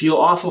sin. You feel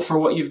awful for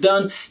what you've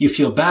done. You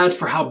feel bad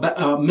for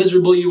how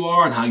miserable you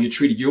are and how you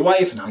treated your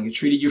wife and how you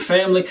treated your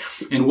family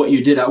and what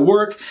you did at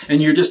work.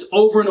 And you're just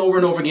over and over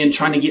and over again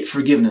trying to get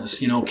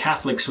forgiveness. You know,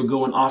 Catholics will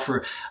go and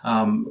offer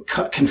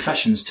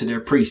confessions to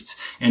their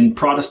priests, and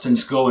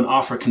Protestants go and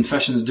offer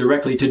confessions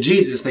directly to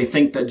Jesus. They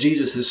think that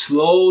Jesus is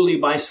slowly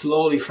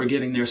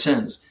forgiving their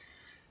sins.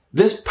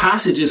 This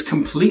passage is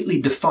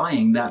completely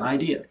defying that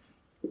idea.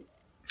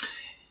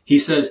 He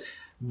says,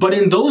 but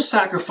in those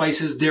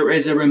sacrifices, there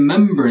is a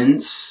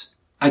remembrance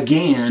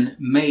again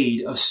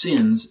made of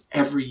sins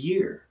every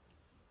year.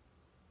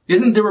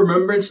 Isn't there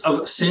remembrance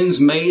of sins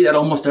made at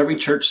almost every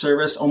church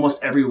service,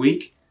 almost every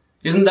week?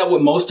 Isn't that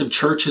what most of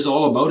church is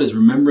all about, is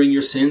remembering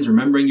your sins,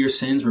 remembering your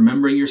sins,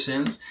 remembering your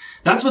sins?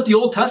 That's what the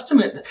Old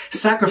Testament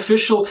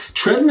sacrificial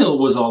treadmill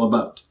was all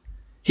about.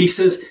 He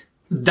says,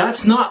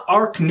 that's not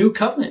our new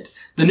covenant.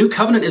 The new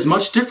covenant is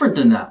much different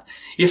than that.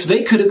 If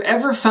they could have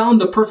ever found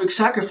the perfect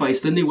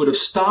sacrifice, then they would have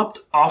stopped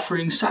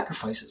offering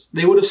sacrifices.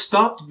 They would have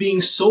stopped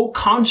being so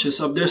conscious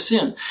of their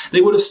sin.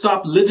 They would have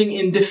stopped living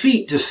in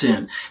defeat to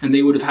sin, and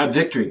they would have had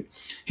victory.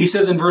 He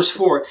says in verse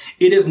 4,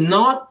 it is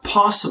not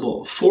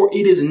possible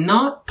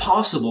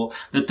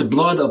that the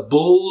blood of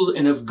bulls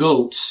and of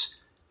goats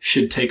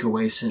should take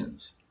away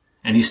sins.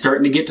 And he's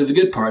starting to get to the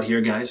good part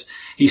here, guys.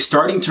 He's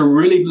starting to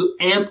really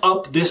amp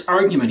up this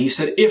argument. He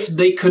said, if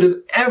they could have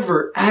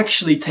ever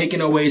actually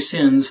taken away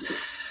sins,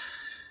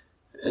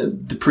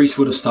 the priest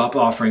would have stopped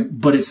offering.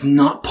 But it's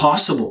not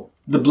possible.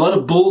 The blood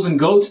of bulls and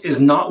goats is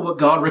not what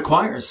God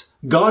requires.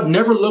 God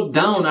never looked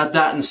down at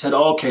that and said,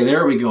 okay,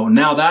 there we go.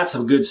 Now that's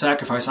a good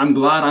sacrifice. I'm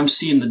glad I'm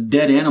seeing the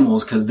dead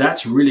animals because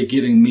that's really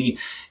giving me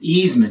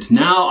easement.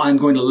 Now I'm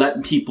going to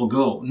let people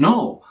go.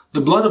 No. The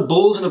blood of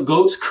bulls and of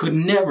goats could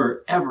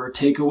never, ever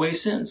take away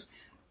sins.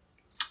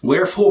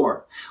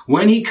 Wherefore,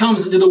 when he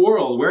cometh into the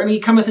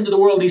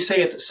world, he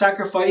saith,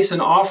 sacrifice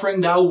and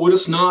offering thou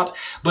wouldest not,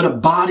 but a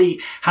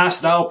body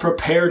hast thou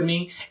prepared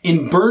me.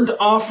 In burnt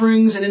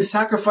offerings and in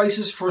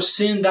sacrifices for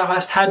sin thou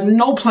hast had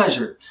no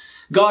pleasure.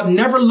 God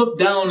never looked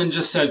down and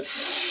just said,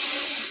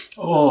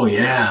 oh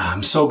yeah,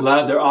 I'm so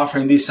glad they're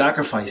offering these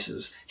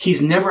sacrifices.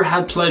 He's never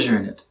had pleasure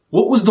in it.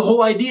 What was the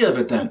whole idea of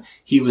it then?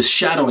 He was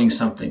shadowing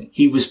something.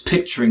 He was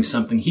picturing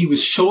something. He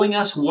was showing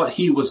us what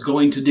he was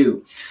going to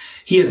do.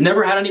 He has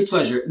never had any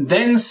pleasure.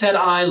 Then said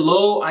I,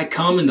 Lo, I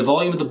come. In the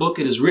volume of the book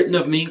it is written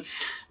of me.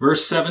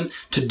 Verse 7,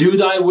 to do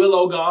thy will,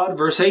 O God.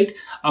 Verse 8,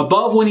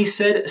 above when he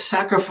said,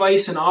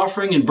 sacrifice and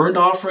offering and burnt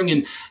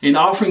offering and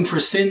offering for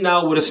sin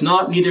thou wouldest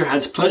not, neither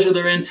hadst pleasure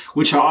therein,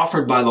 which are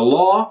offered by the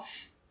law.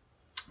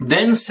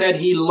 Then said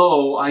he,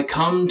 Lo, I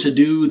come to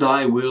do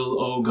thy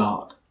will, O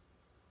God.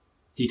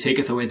 He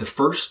taketh away the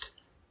first,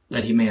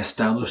 that he may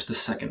establish the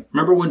second.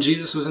 Remember when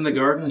Jesus was in the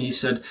garden, he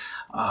said,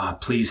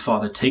 please,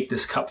 Father, take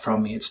this cup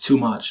from me. It's too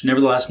much.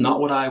 Nevertheless, not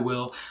what I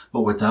will,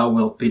 but what thou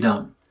wilt be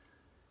done.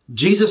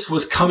 Jesus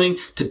was coming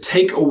to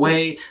take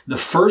away the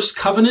first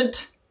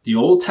covenant, the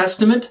Old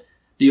Testament,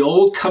 the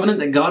old covenant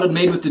that God had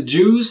made with the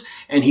Jews,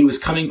 and he was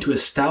coming to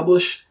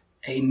establish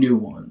a new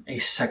one, a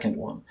second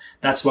one.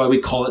 That's why we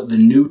call it the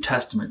New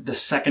Testament, the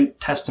second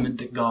testament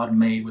that God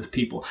made with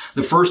people.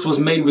 The first was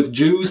made with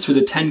Jews through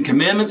the Ten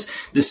Commandments.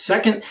 The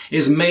second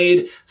is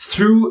made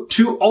through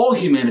to all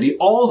humanity,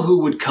 all who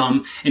would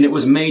come, and it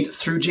was made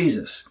through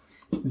Jesus.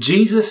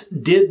 Jesus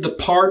did the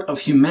part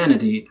of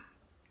humanity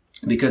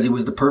because he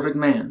was the perfect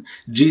man.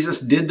 Jesus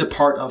did the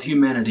part of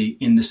humanity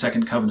in the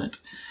second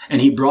covenant,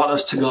 and he brought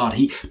us to God.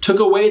 He took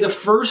away the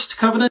first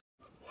covenant,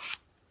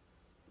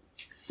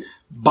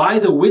 by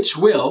the which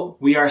will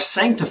we are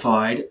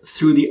sanctified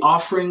through the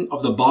offering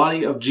of the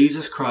body of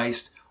Jesus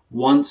Christ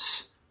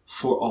once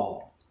for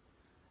all.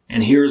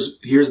 And here's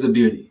the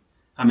beauty.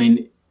 I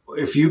mean,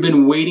 if you've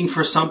been waiting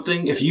for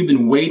something, if you've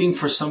been waiting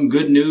for some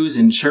good news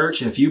in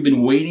church, if you've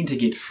been waiting to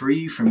get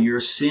free from your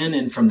sin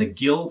and from the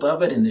guilt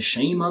of it and the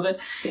shame of it,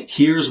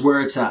 here's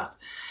where it's at.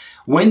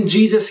 When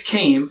Jesus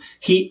came,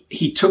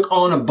 he took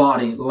on a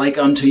body like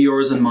unto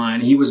yours and mine.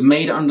 He was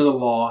made under the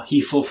law.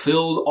 He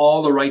fulfilled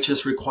all the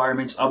righteous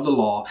requirements of the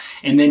law.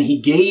 And then he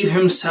gave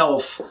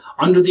himself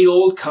under the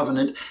old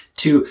covenant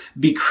to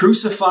be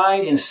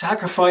crucified and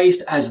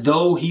sacrificed as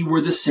though he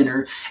were the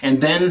sinner. And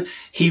then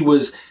he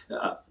was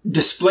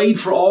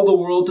displayed for all the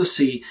world to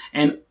see.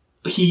 And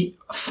he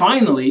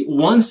finally,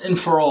 once and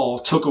for all,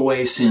 took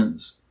away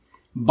sins.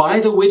 By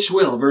the which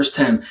will, verse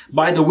 10,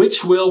 by the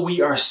which will we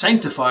are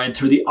sanctified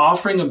through the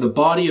offering of the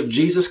body of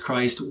Jesus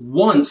Christ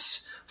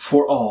once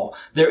for all.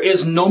 There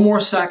is no more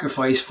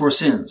sacrifice for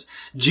sins.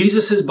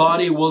 Jesus'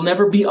 body will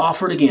never be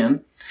offered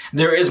again.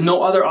 There is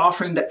no other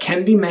offering that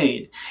can be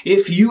made.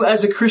 If you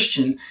as a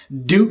Christian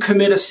do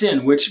commit a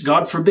sin, which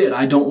God forbid,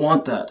 I don't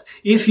want that.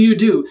 If you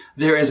do,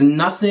 there is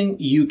nothing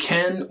you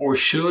can or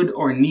should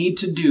or need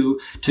to do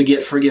to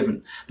get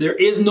forgiven. There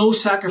is no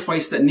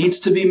sacrifice that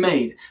needs to be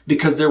made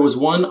because there was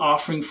one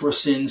offering for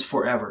sins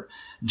forever.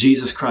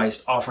 Jesus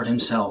Christ offered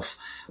himself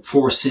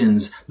for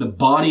sins. The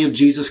body of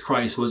Jesus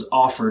Christ was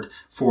offered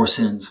for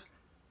sins.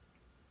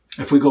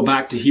 If we go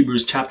back to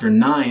Hebrews chapter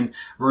 9,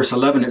 verse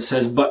 11, it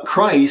says, but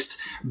Christ,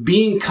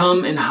 being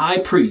come an high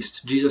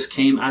priest, Jesus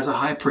came as a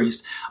high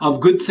priest, of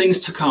good things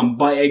to come,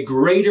 by a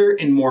greater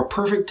and more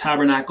perfect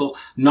tabernacle,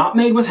 not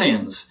made with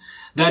hands.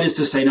 That is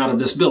to say, not of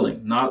this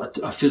building, not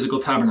a physical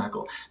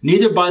tabernacle.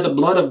 Neither by the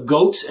blood of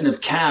goats and of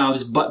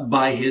calves, but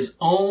by his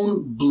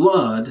own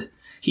blood,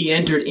 he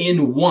entered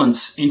in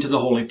once into the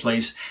holy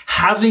place,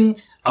 having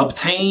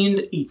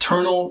obtained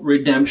eternal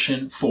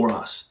redemption for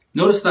us.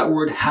 Notice that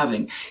word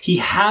having. He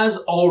has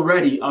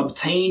already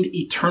obtained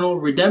eternal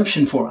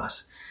redemption for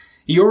us.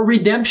 Your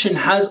redemption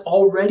has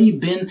already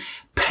been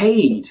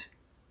paid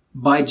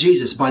by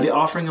Jesus, by the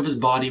offering of his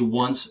body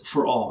once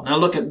for all. Now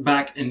look at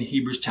back in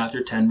Hebrews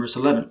chapter 10, verse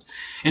 11.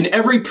 And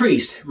every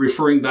priest,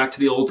 referring back to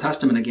the Old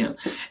Testament again,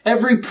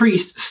 every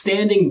priest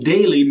standing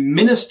daily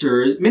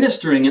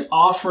ministering and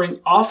offering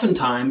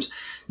oftentimes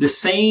the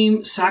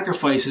same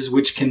sacrifices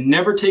which can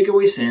never take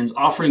away sins,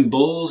 offering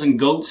bulls and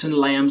goats and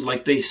lambs,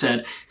 like they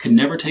said, can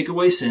never take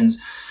away sins.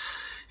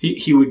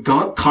 He would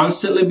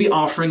constantly be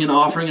offering and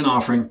offering and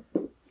offering.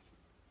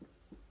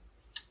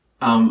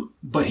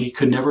 But he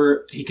could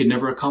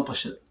never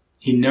accomplish it.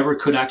 He never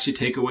could actually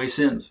take away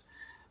sins.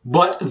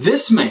 But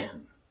this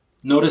man,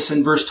 notice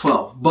in verse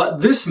 12,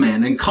 but this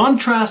man, in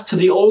contrast to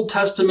the Old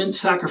Testament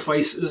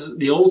sacrifices,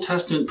 the Old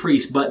Testament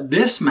priest, but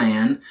this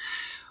man,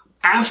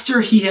 after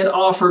he had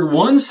offered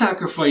one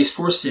sacrifice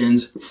for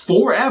sins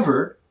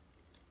forever,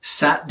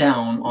 sat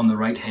down on the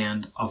right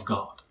hand of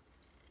God,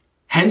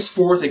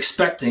 henceforth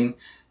expecting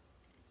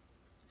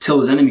till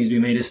his enemies be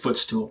made his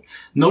footstool.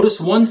 Notice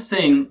one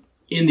thing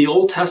in the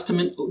Old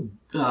Testament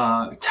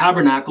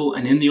tabernacle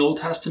and in the Old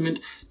Testament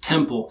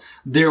temple,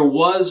 there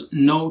was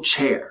no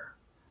chair.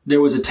 There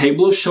was a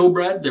table of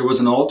showbread. There was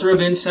an altar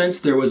of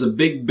incense. There was a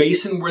big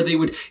basin where they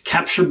would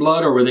capture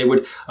blood, or where they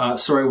would,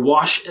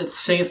 wash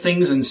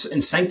things and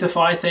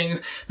sanctify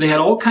things. They had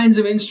all kinds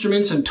of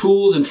instruments and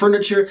tools and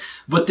furniture,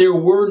 but there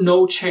were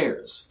no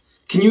chairs.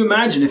 Can you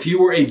imagine if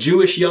you were a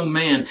Jewish young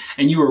man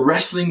and you were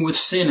wrestling with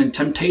sin and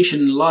temptation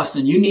and lust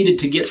and you needed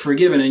to get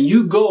forgiven and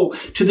you go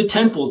to the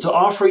temple to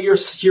offer your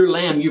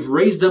lamb. You've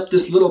raised up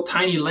this little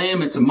tiny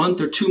lamb. It's a month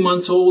or 2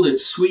 months old.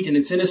 It's sweet and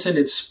it's innocent.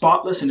 It's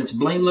spotless and it's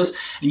blameless.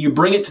 And you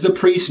bring it to the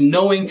priest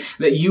knowing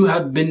that you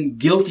have been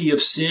guilty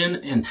of sin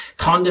and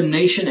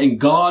condemnation, and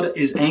God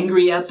is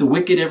angry at the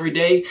wicked every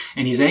day,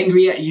 and he's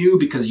angry at you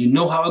because you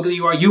know how ugly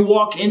you are. You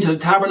walk into the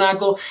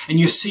tabernacle and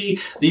you see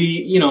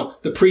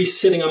the priest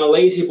sitting on a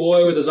lazy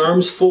boy with his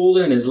arms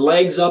folded and his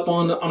legs up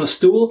on a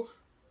stool.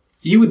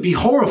 You would be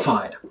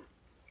horrified.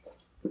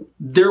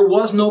 There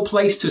was no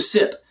place to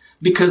sit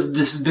because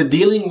the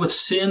dealing with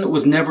sin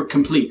was never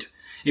complete.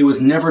 It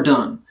was never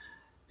done.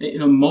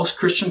 Most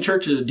Christian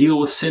churches deal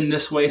with sin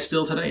this way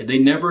still today. They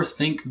never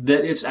think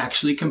that it's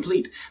actually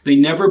complete. They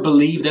never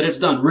believe that it's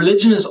done.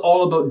 Religion is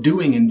all about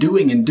doing and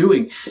doing and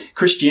doing.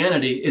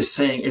 Christianity is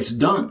saying it's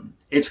done.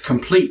 It's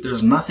complete.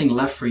 There's nothing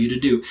left for you to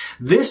do.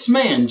 This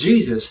man,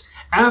 Jesus,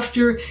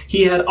 after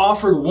he had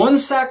offered one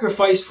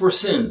sacrifice for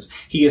sins,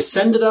 he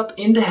ascended up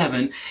into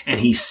heaven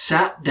and he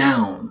sat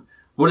down.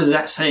 What is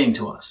that saying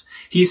to us?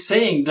 He's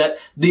saying that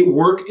the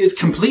work is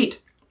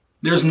complete.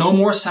 There's no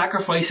more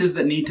sacrifices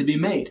that need to be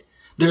made.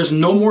 There's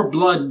no more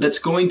blood that's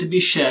going to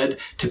be shed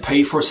to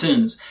pay for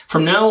sins.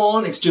 From now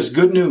on, it's just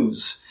good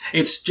news.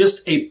 It's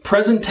just a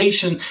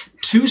presentation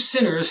to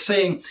sinners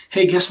saying,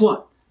 hey, guess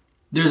what?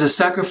 There's a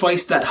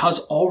sacrifice that has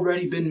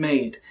already been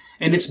made,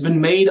 and it's been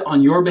made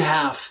on your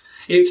behalf.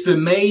 It's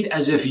been made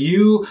as if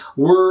you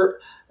were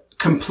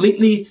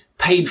completely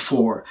paid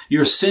for.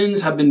 Your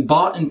sins have been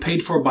bought and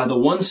paid for by the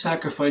one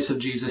sacrifice of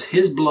Jesus,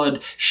 his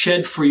blood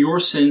shed for your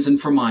sins and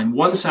for mine.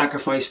 One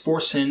sacrifice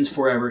for sins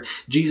forever.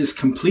 Jesus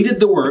completed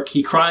the work.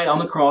 He cried on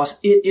the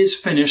cross, it is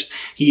finished.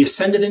 He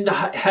ascended into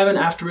heaven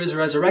after his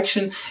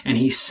resurrection, and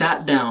he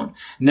sat down.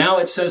 Now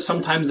it says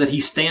sometimes that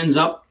he stands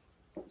up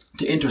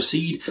to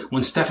intercede.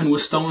 When Stephen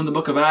was stoned in the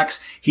book of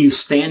Acts, he was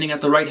standing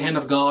at the right hand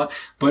of God.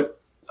 But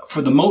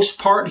for the most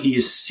part, he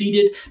is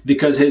seated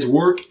because his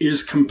work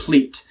is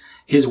complete.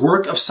 His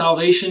work of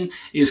salvation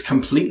is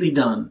completely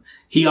done.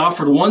 He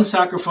offered one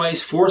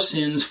sacrifice for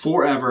sins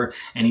forever,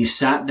 and he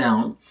sat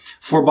down.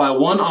 For by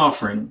one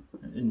offering,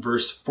 in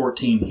verse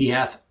 14, he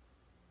hath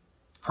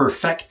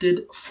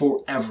perfected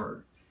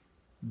forever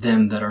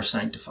them that are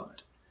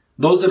sanctified.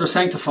 Those that are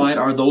sanctified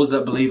are those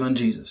that believe on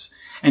Jesus.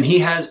 And he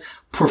has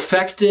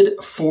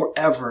perfected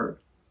forever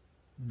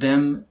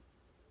them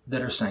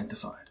that are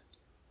sanctified.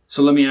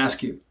 So let me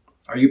ask you,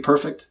 are you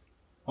perfect?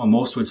 Well,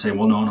 most would say,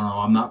 well, no,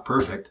 I'm not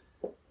perfect.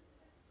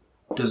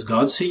 Does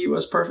God see you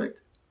as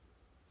perfect?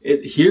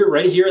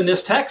 Right here in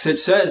this text, it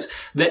says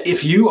that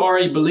if you are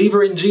a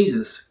believer in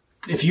Jesus,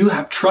 if you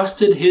have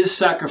trusted his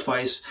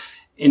sacrifice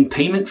in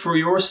payment for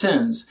your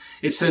sins,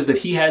 it says that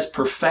he has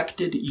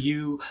perfected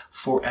you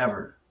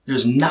forever.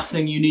 There's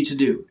nothing you need to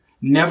do.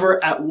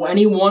 Never at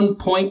any one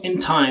point in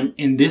time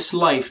in this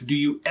life do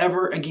you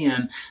ever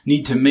again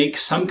need to make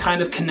some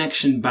kind of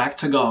connection back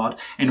to God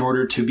in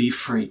order to be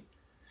free.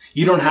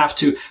 You don't have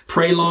to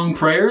pray long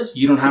prayers.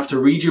 You don't have to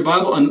read your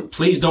Bible. And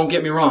please don't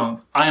get me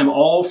wrong. I am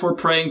all for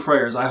praying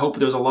prayers. I hope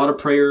there's a lot of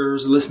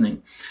prayers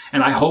listening.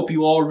 And I hope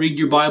you all read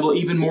your Bible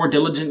even more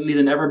diligently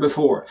than ever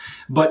before.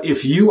 But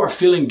if you are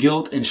feeling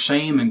guilt and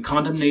shame and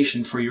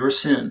condemnation for your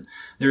sin,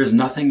 there is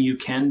nothing you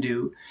can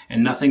do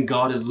and nothing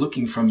God is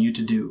looking from you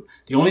to do.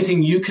 The only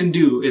thing you can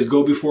do is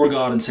go before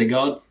God and say,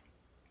 God,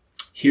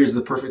 here's the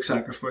perfect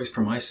sacrifice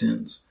for my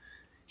sins.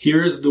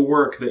 Here's the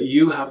work that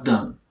you have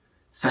done.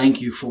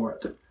 Thank you for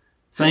it.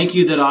 Thank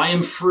you that I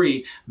am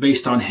free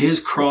based on his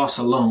cross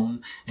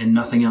alone and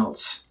nothing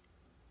else.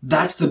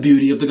 That's the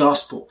beauty of the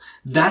gospel.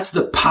 That's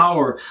the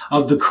power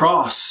of the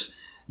cross.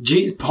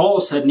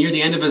 Paul said near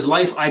the end of his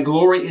life, I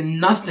glory in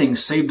nothing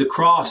save the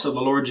cross of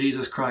the Lord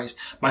Jesus Christ,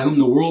 by whom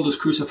the world is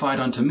crucified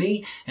unto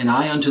me and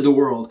I unto the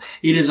world.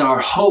 It is our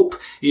hope.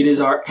 It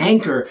is our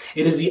anchor.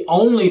 It is the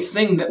only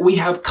thing that we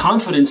have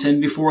confidence in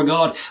before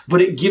God,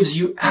 but it gives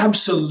you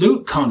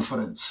absolute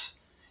confidence.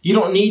 You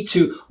don't need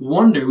to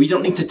wonder. We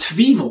don't need to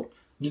twivel.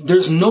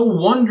 There's no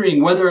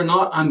wondering whether or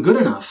not I'm good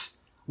enough.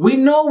 We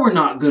know we're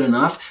not good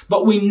enough,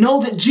 but we know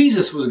that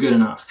Jesus was good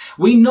enough.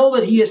 We know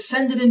that he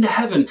ascended into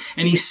heaven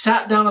and he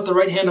sat down at the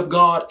right hand of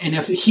God. And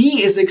if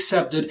he is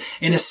accepted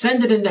and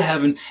ascended into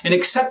heaven and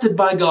accepted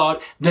by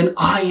God, then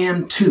I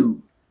am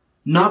too.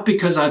 Not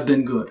because I've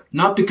been good.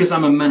 Not because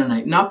I'm a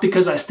Mennonite. Not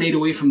because I stayed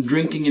away from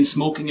drinking and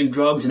smoking and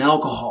drugs and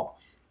alcohol.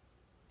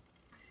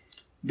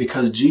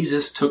 Because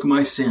Jesus took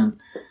my sin.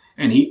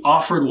 And he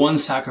offered one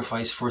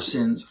sacrifice for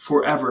sins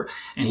forever.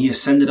 And he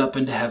ascended up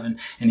into heaven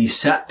and he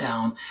sat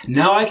down.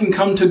 Now I can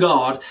come to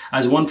God,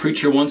 as one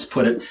preacher once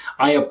put it.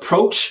 I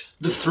approach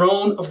the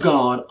throne of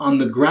God on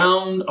the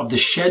ground of the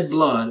shed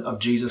blood of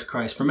Jesus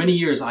Christ. For many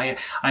years, I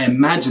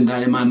imagined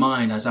that in my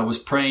mind as I was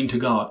praying to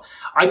God.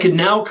 I could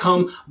now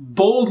come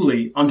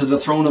boldly unto the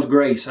throne of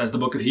grace, as the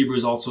book of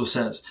Hebrews also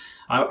says.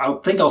 I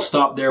think I'll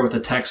stop there with the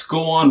text.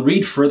 Go on,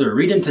 read further.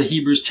 Read into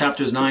Hebrews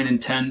chapters 9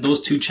 and 10. Those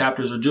two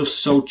chapters are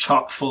just so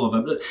chock full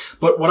of it.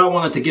 But what I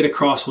wanted to get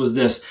across was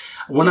this.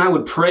 When I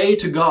would pray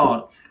to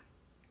God,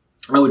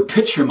 I would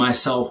picture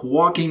myself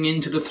walking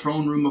into the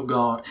throne room of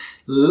God,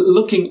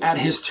 looking at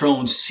his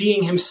throne,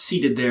 seeing him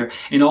seated there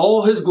in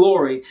all his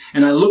glory.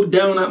 And I look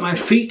down at my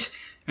feet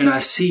and I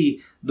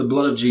see the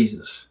blood of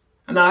Jesus.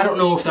 And I don't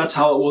know if that's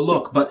how it will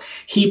look, but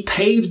he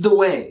paved the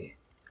way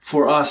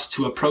for us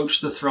to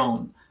approach the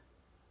throne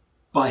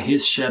by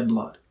his shed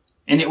blood.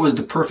 And it was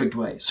the perfect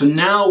way. So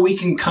now we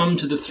can come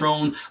to the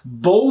throne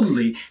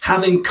boldly,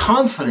 having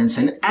confidence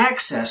and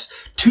access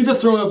to the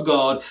throne of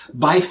God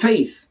by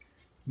faith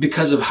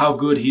because of how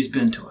good he's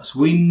been to us.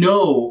 We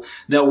know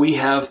that we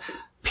have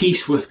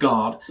peace with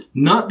God,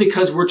 not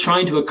because we're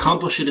trying to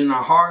accomplish it in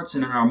our hearts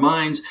and in our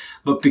minds,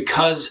 but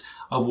because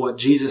of what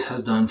Jesus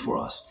has done for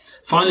us.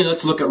 Finally,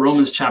 let's look at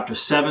Romans chapter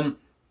 4,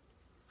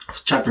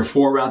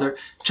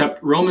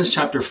 Romans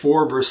chapter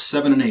 4, verse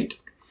 7 and 8.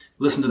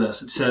 Listen to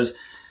this. It says,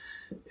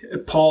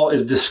 Paul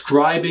is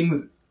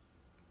describing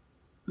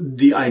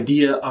the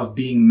idea of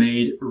being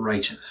made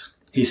righteous.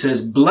 He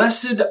says,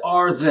 blessed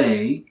are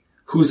they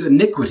whose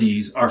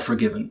iniquities are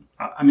forgiven.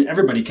 I mean,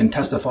 everybody can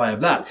testify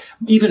of that.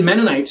 Even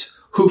Mennonites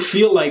who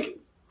feel like,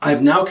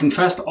 I've now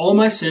confessed all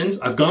my sins,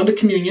 I've gone to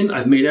communion,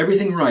 I've made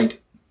everything right.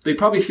 They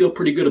probably feel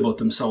pretty good about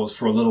themselves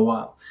for a little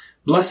while.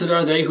 Blessed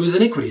are they whose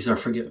iniquities are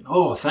forgiven.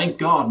 Oh, thank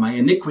God, my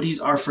iniquities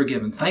are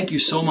forgiven. Thank you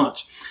so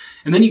much.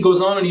 And then he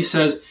goes on and he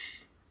says,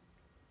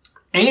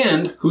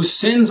 and whose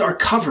sins are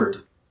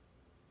covered.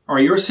 Are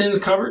your sins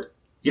covered?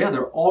 Yeah,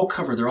 they're all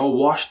covered. They're all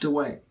washed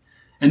away.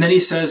 And then he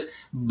says,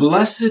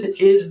 blessed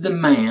is the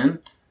man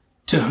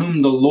to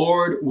whom the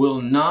Lord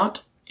will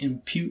not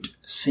impute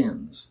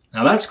sins.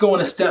 Now that's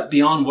going a step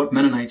beyond what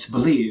Mennonites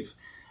believe.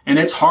 And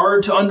it's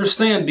hard to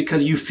understand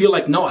because you feel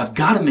like, no, I've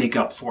got to make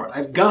up for it.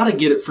 I've got to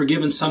get it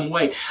forgiven some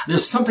way.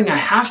 There's something I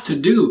have to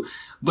do.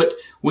 But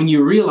when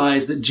you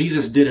realize that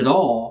Jesus did it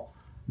all,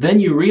 then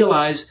you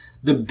realize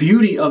the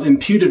beauty of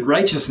imputed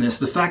righteousness,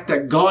 the fact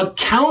that God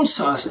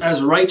counts us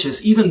as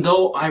righteous, even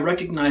though I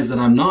recognize that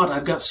I'm not.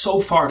 I've got so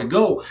far to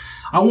go.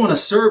 I want to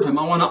serve him.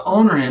 I want to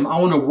honor him. I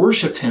want to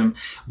worship him.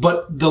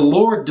 But the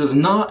Lord does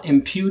not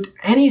impute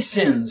any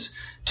sins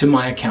to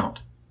my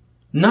account.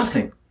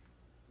 Nothing.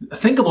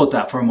 Think about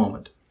that for a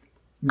moment.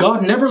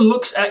 God never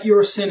looks at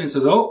your sin and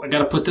says, oh, I got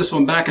to put this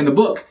one back in the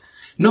book.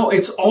 No,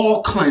 it's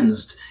all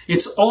cleansed.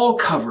 It's all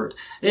covered.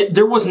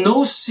 There was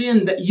no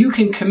sin that you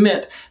can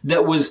commit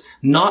that was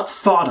not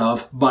thought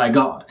of by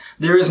God.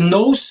 There is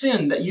no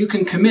sin that you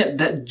can commit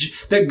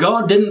that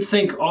God didn't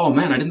think, oh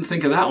man, I didn't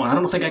think of that one. I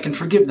don't think I can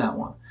forgive that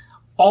one.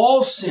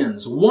 All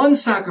sins, one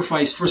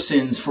sacrifice for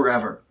sins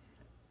forever.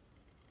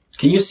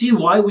 Can you see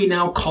why we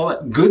now call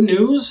it good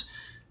news?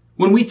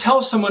 When we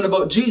tell someone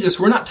about Jesus,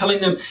 we're not telling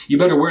them, you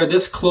better wear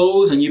this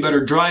clothes and you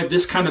better drive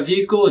this kind of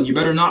vehicle and you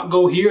better not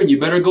go here and you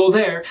better go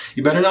there.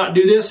 You better not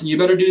do this and you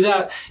better do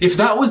that. If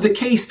that was the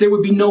case, there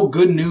would be no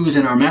good news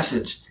in our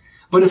message.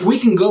 But if we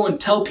can go and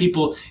tell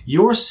people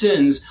your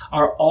sins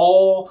are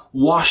all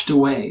washed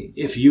away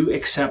if you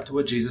accept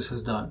what Jesus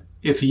has done,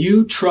 if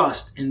you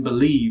trust and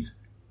believe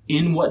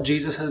in what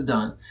Jesus has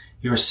done,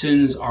 your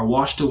sins are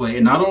washed away.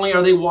 And not only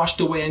are they washed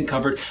away and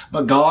covered,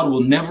 but God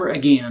will never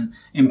again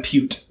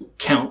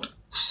count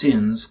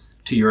sins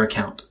to your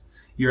account.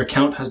 Your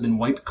account has been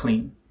wiped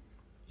clean.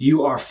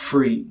 You are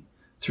free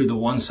through the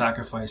one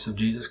sacrifice of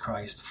Jesus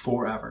Christ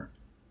forever.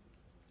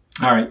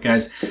 All right,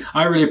 guys,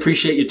 I really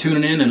appreciate you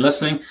tuning in and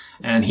listening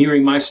and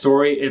hearing my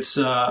story. It's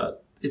a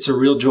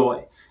real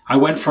joy. I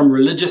went from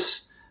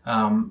religious,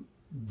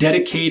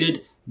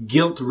 dedicated,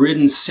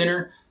 guilt-ridden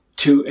sinner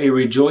to a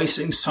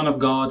rejoicing Son of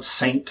God,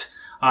 saint.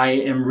 I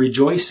am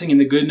rejoicing in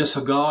the goodness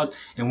of God.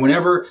 And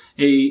whenever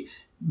a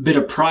bit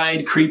of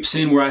pride creeps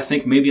in where I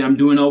think maybe I'm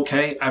doing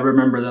okay, I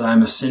remember that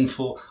I'm a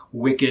sinful,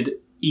 wicked,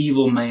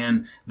 evil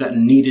man that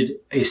needed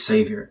a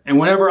Savior. And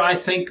whenever I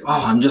think,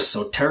 oh, I'm just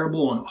so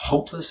terrible and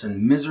hopeless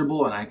and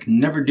miserable and I can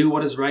never do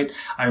what is right,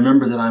 I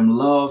remember that I'm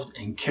loved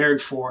and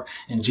cared for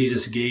and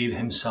Jesus gave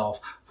himself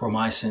for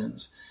my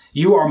sins.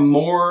 You are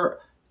more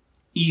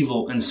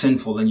evil and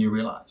sinful than you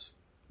realize,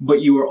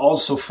 but you are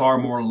also far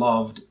more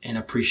loved and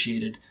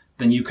appreciated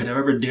than you could have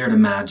ever dared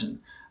imagine.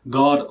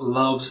 God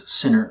loves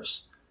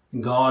sinners.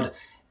 God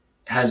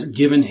has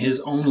given his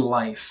own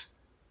life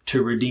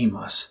to redeem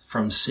us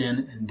from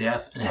sin and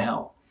death and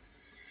hell.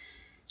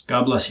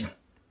 God bless you.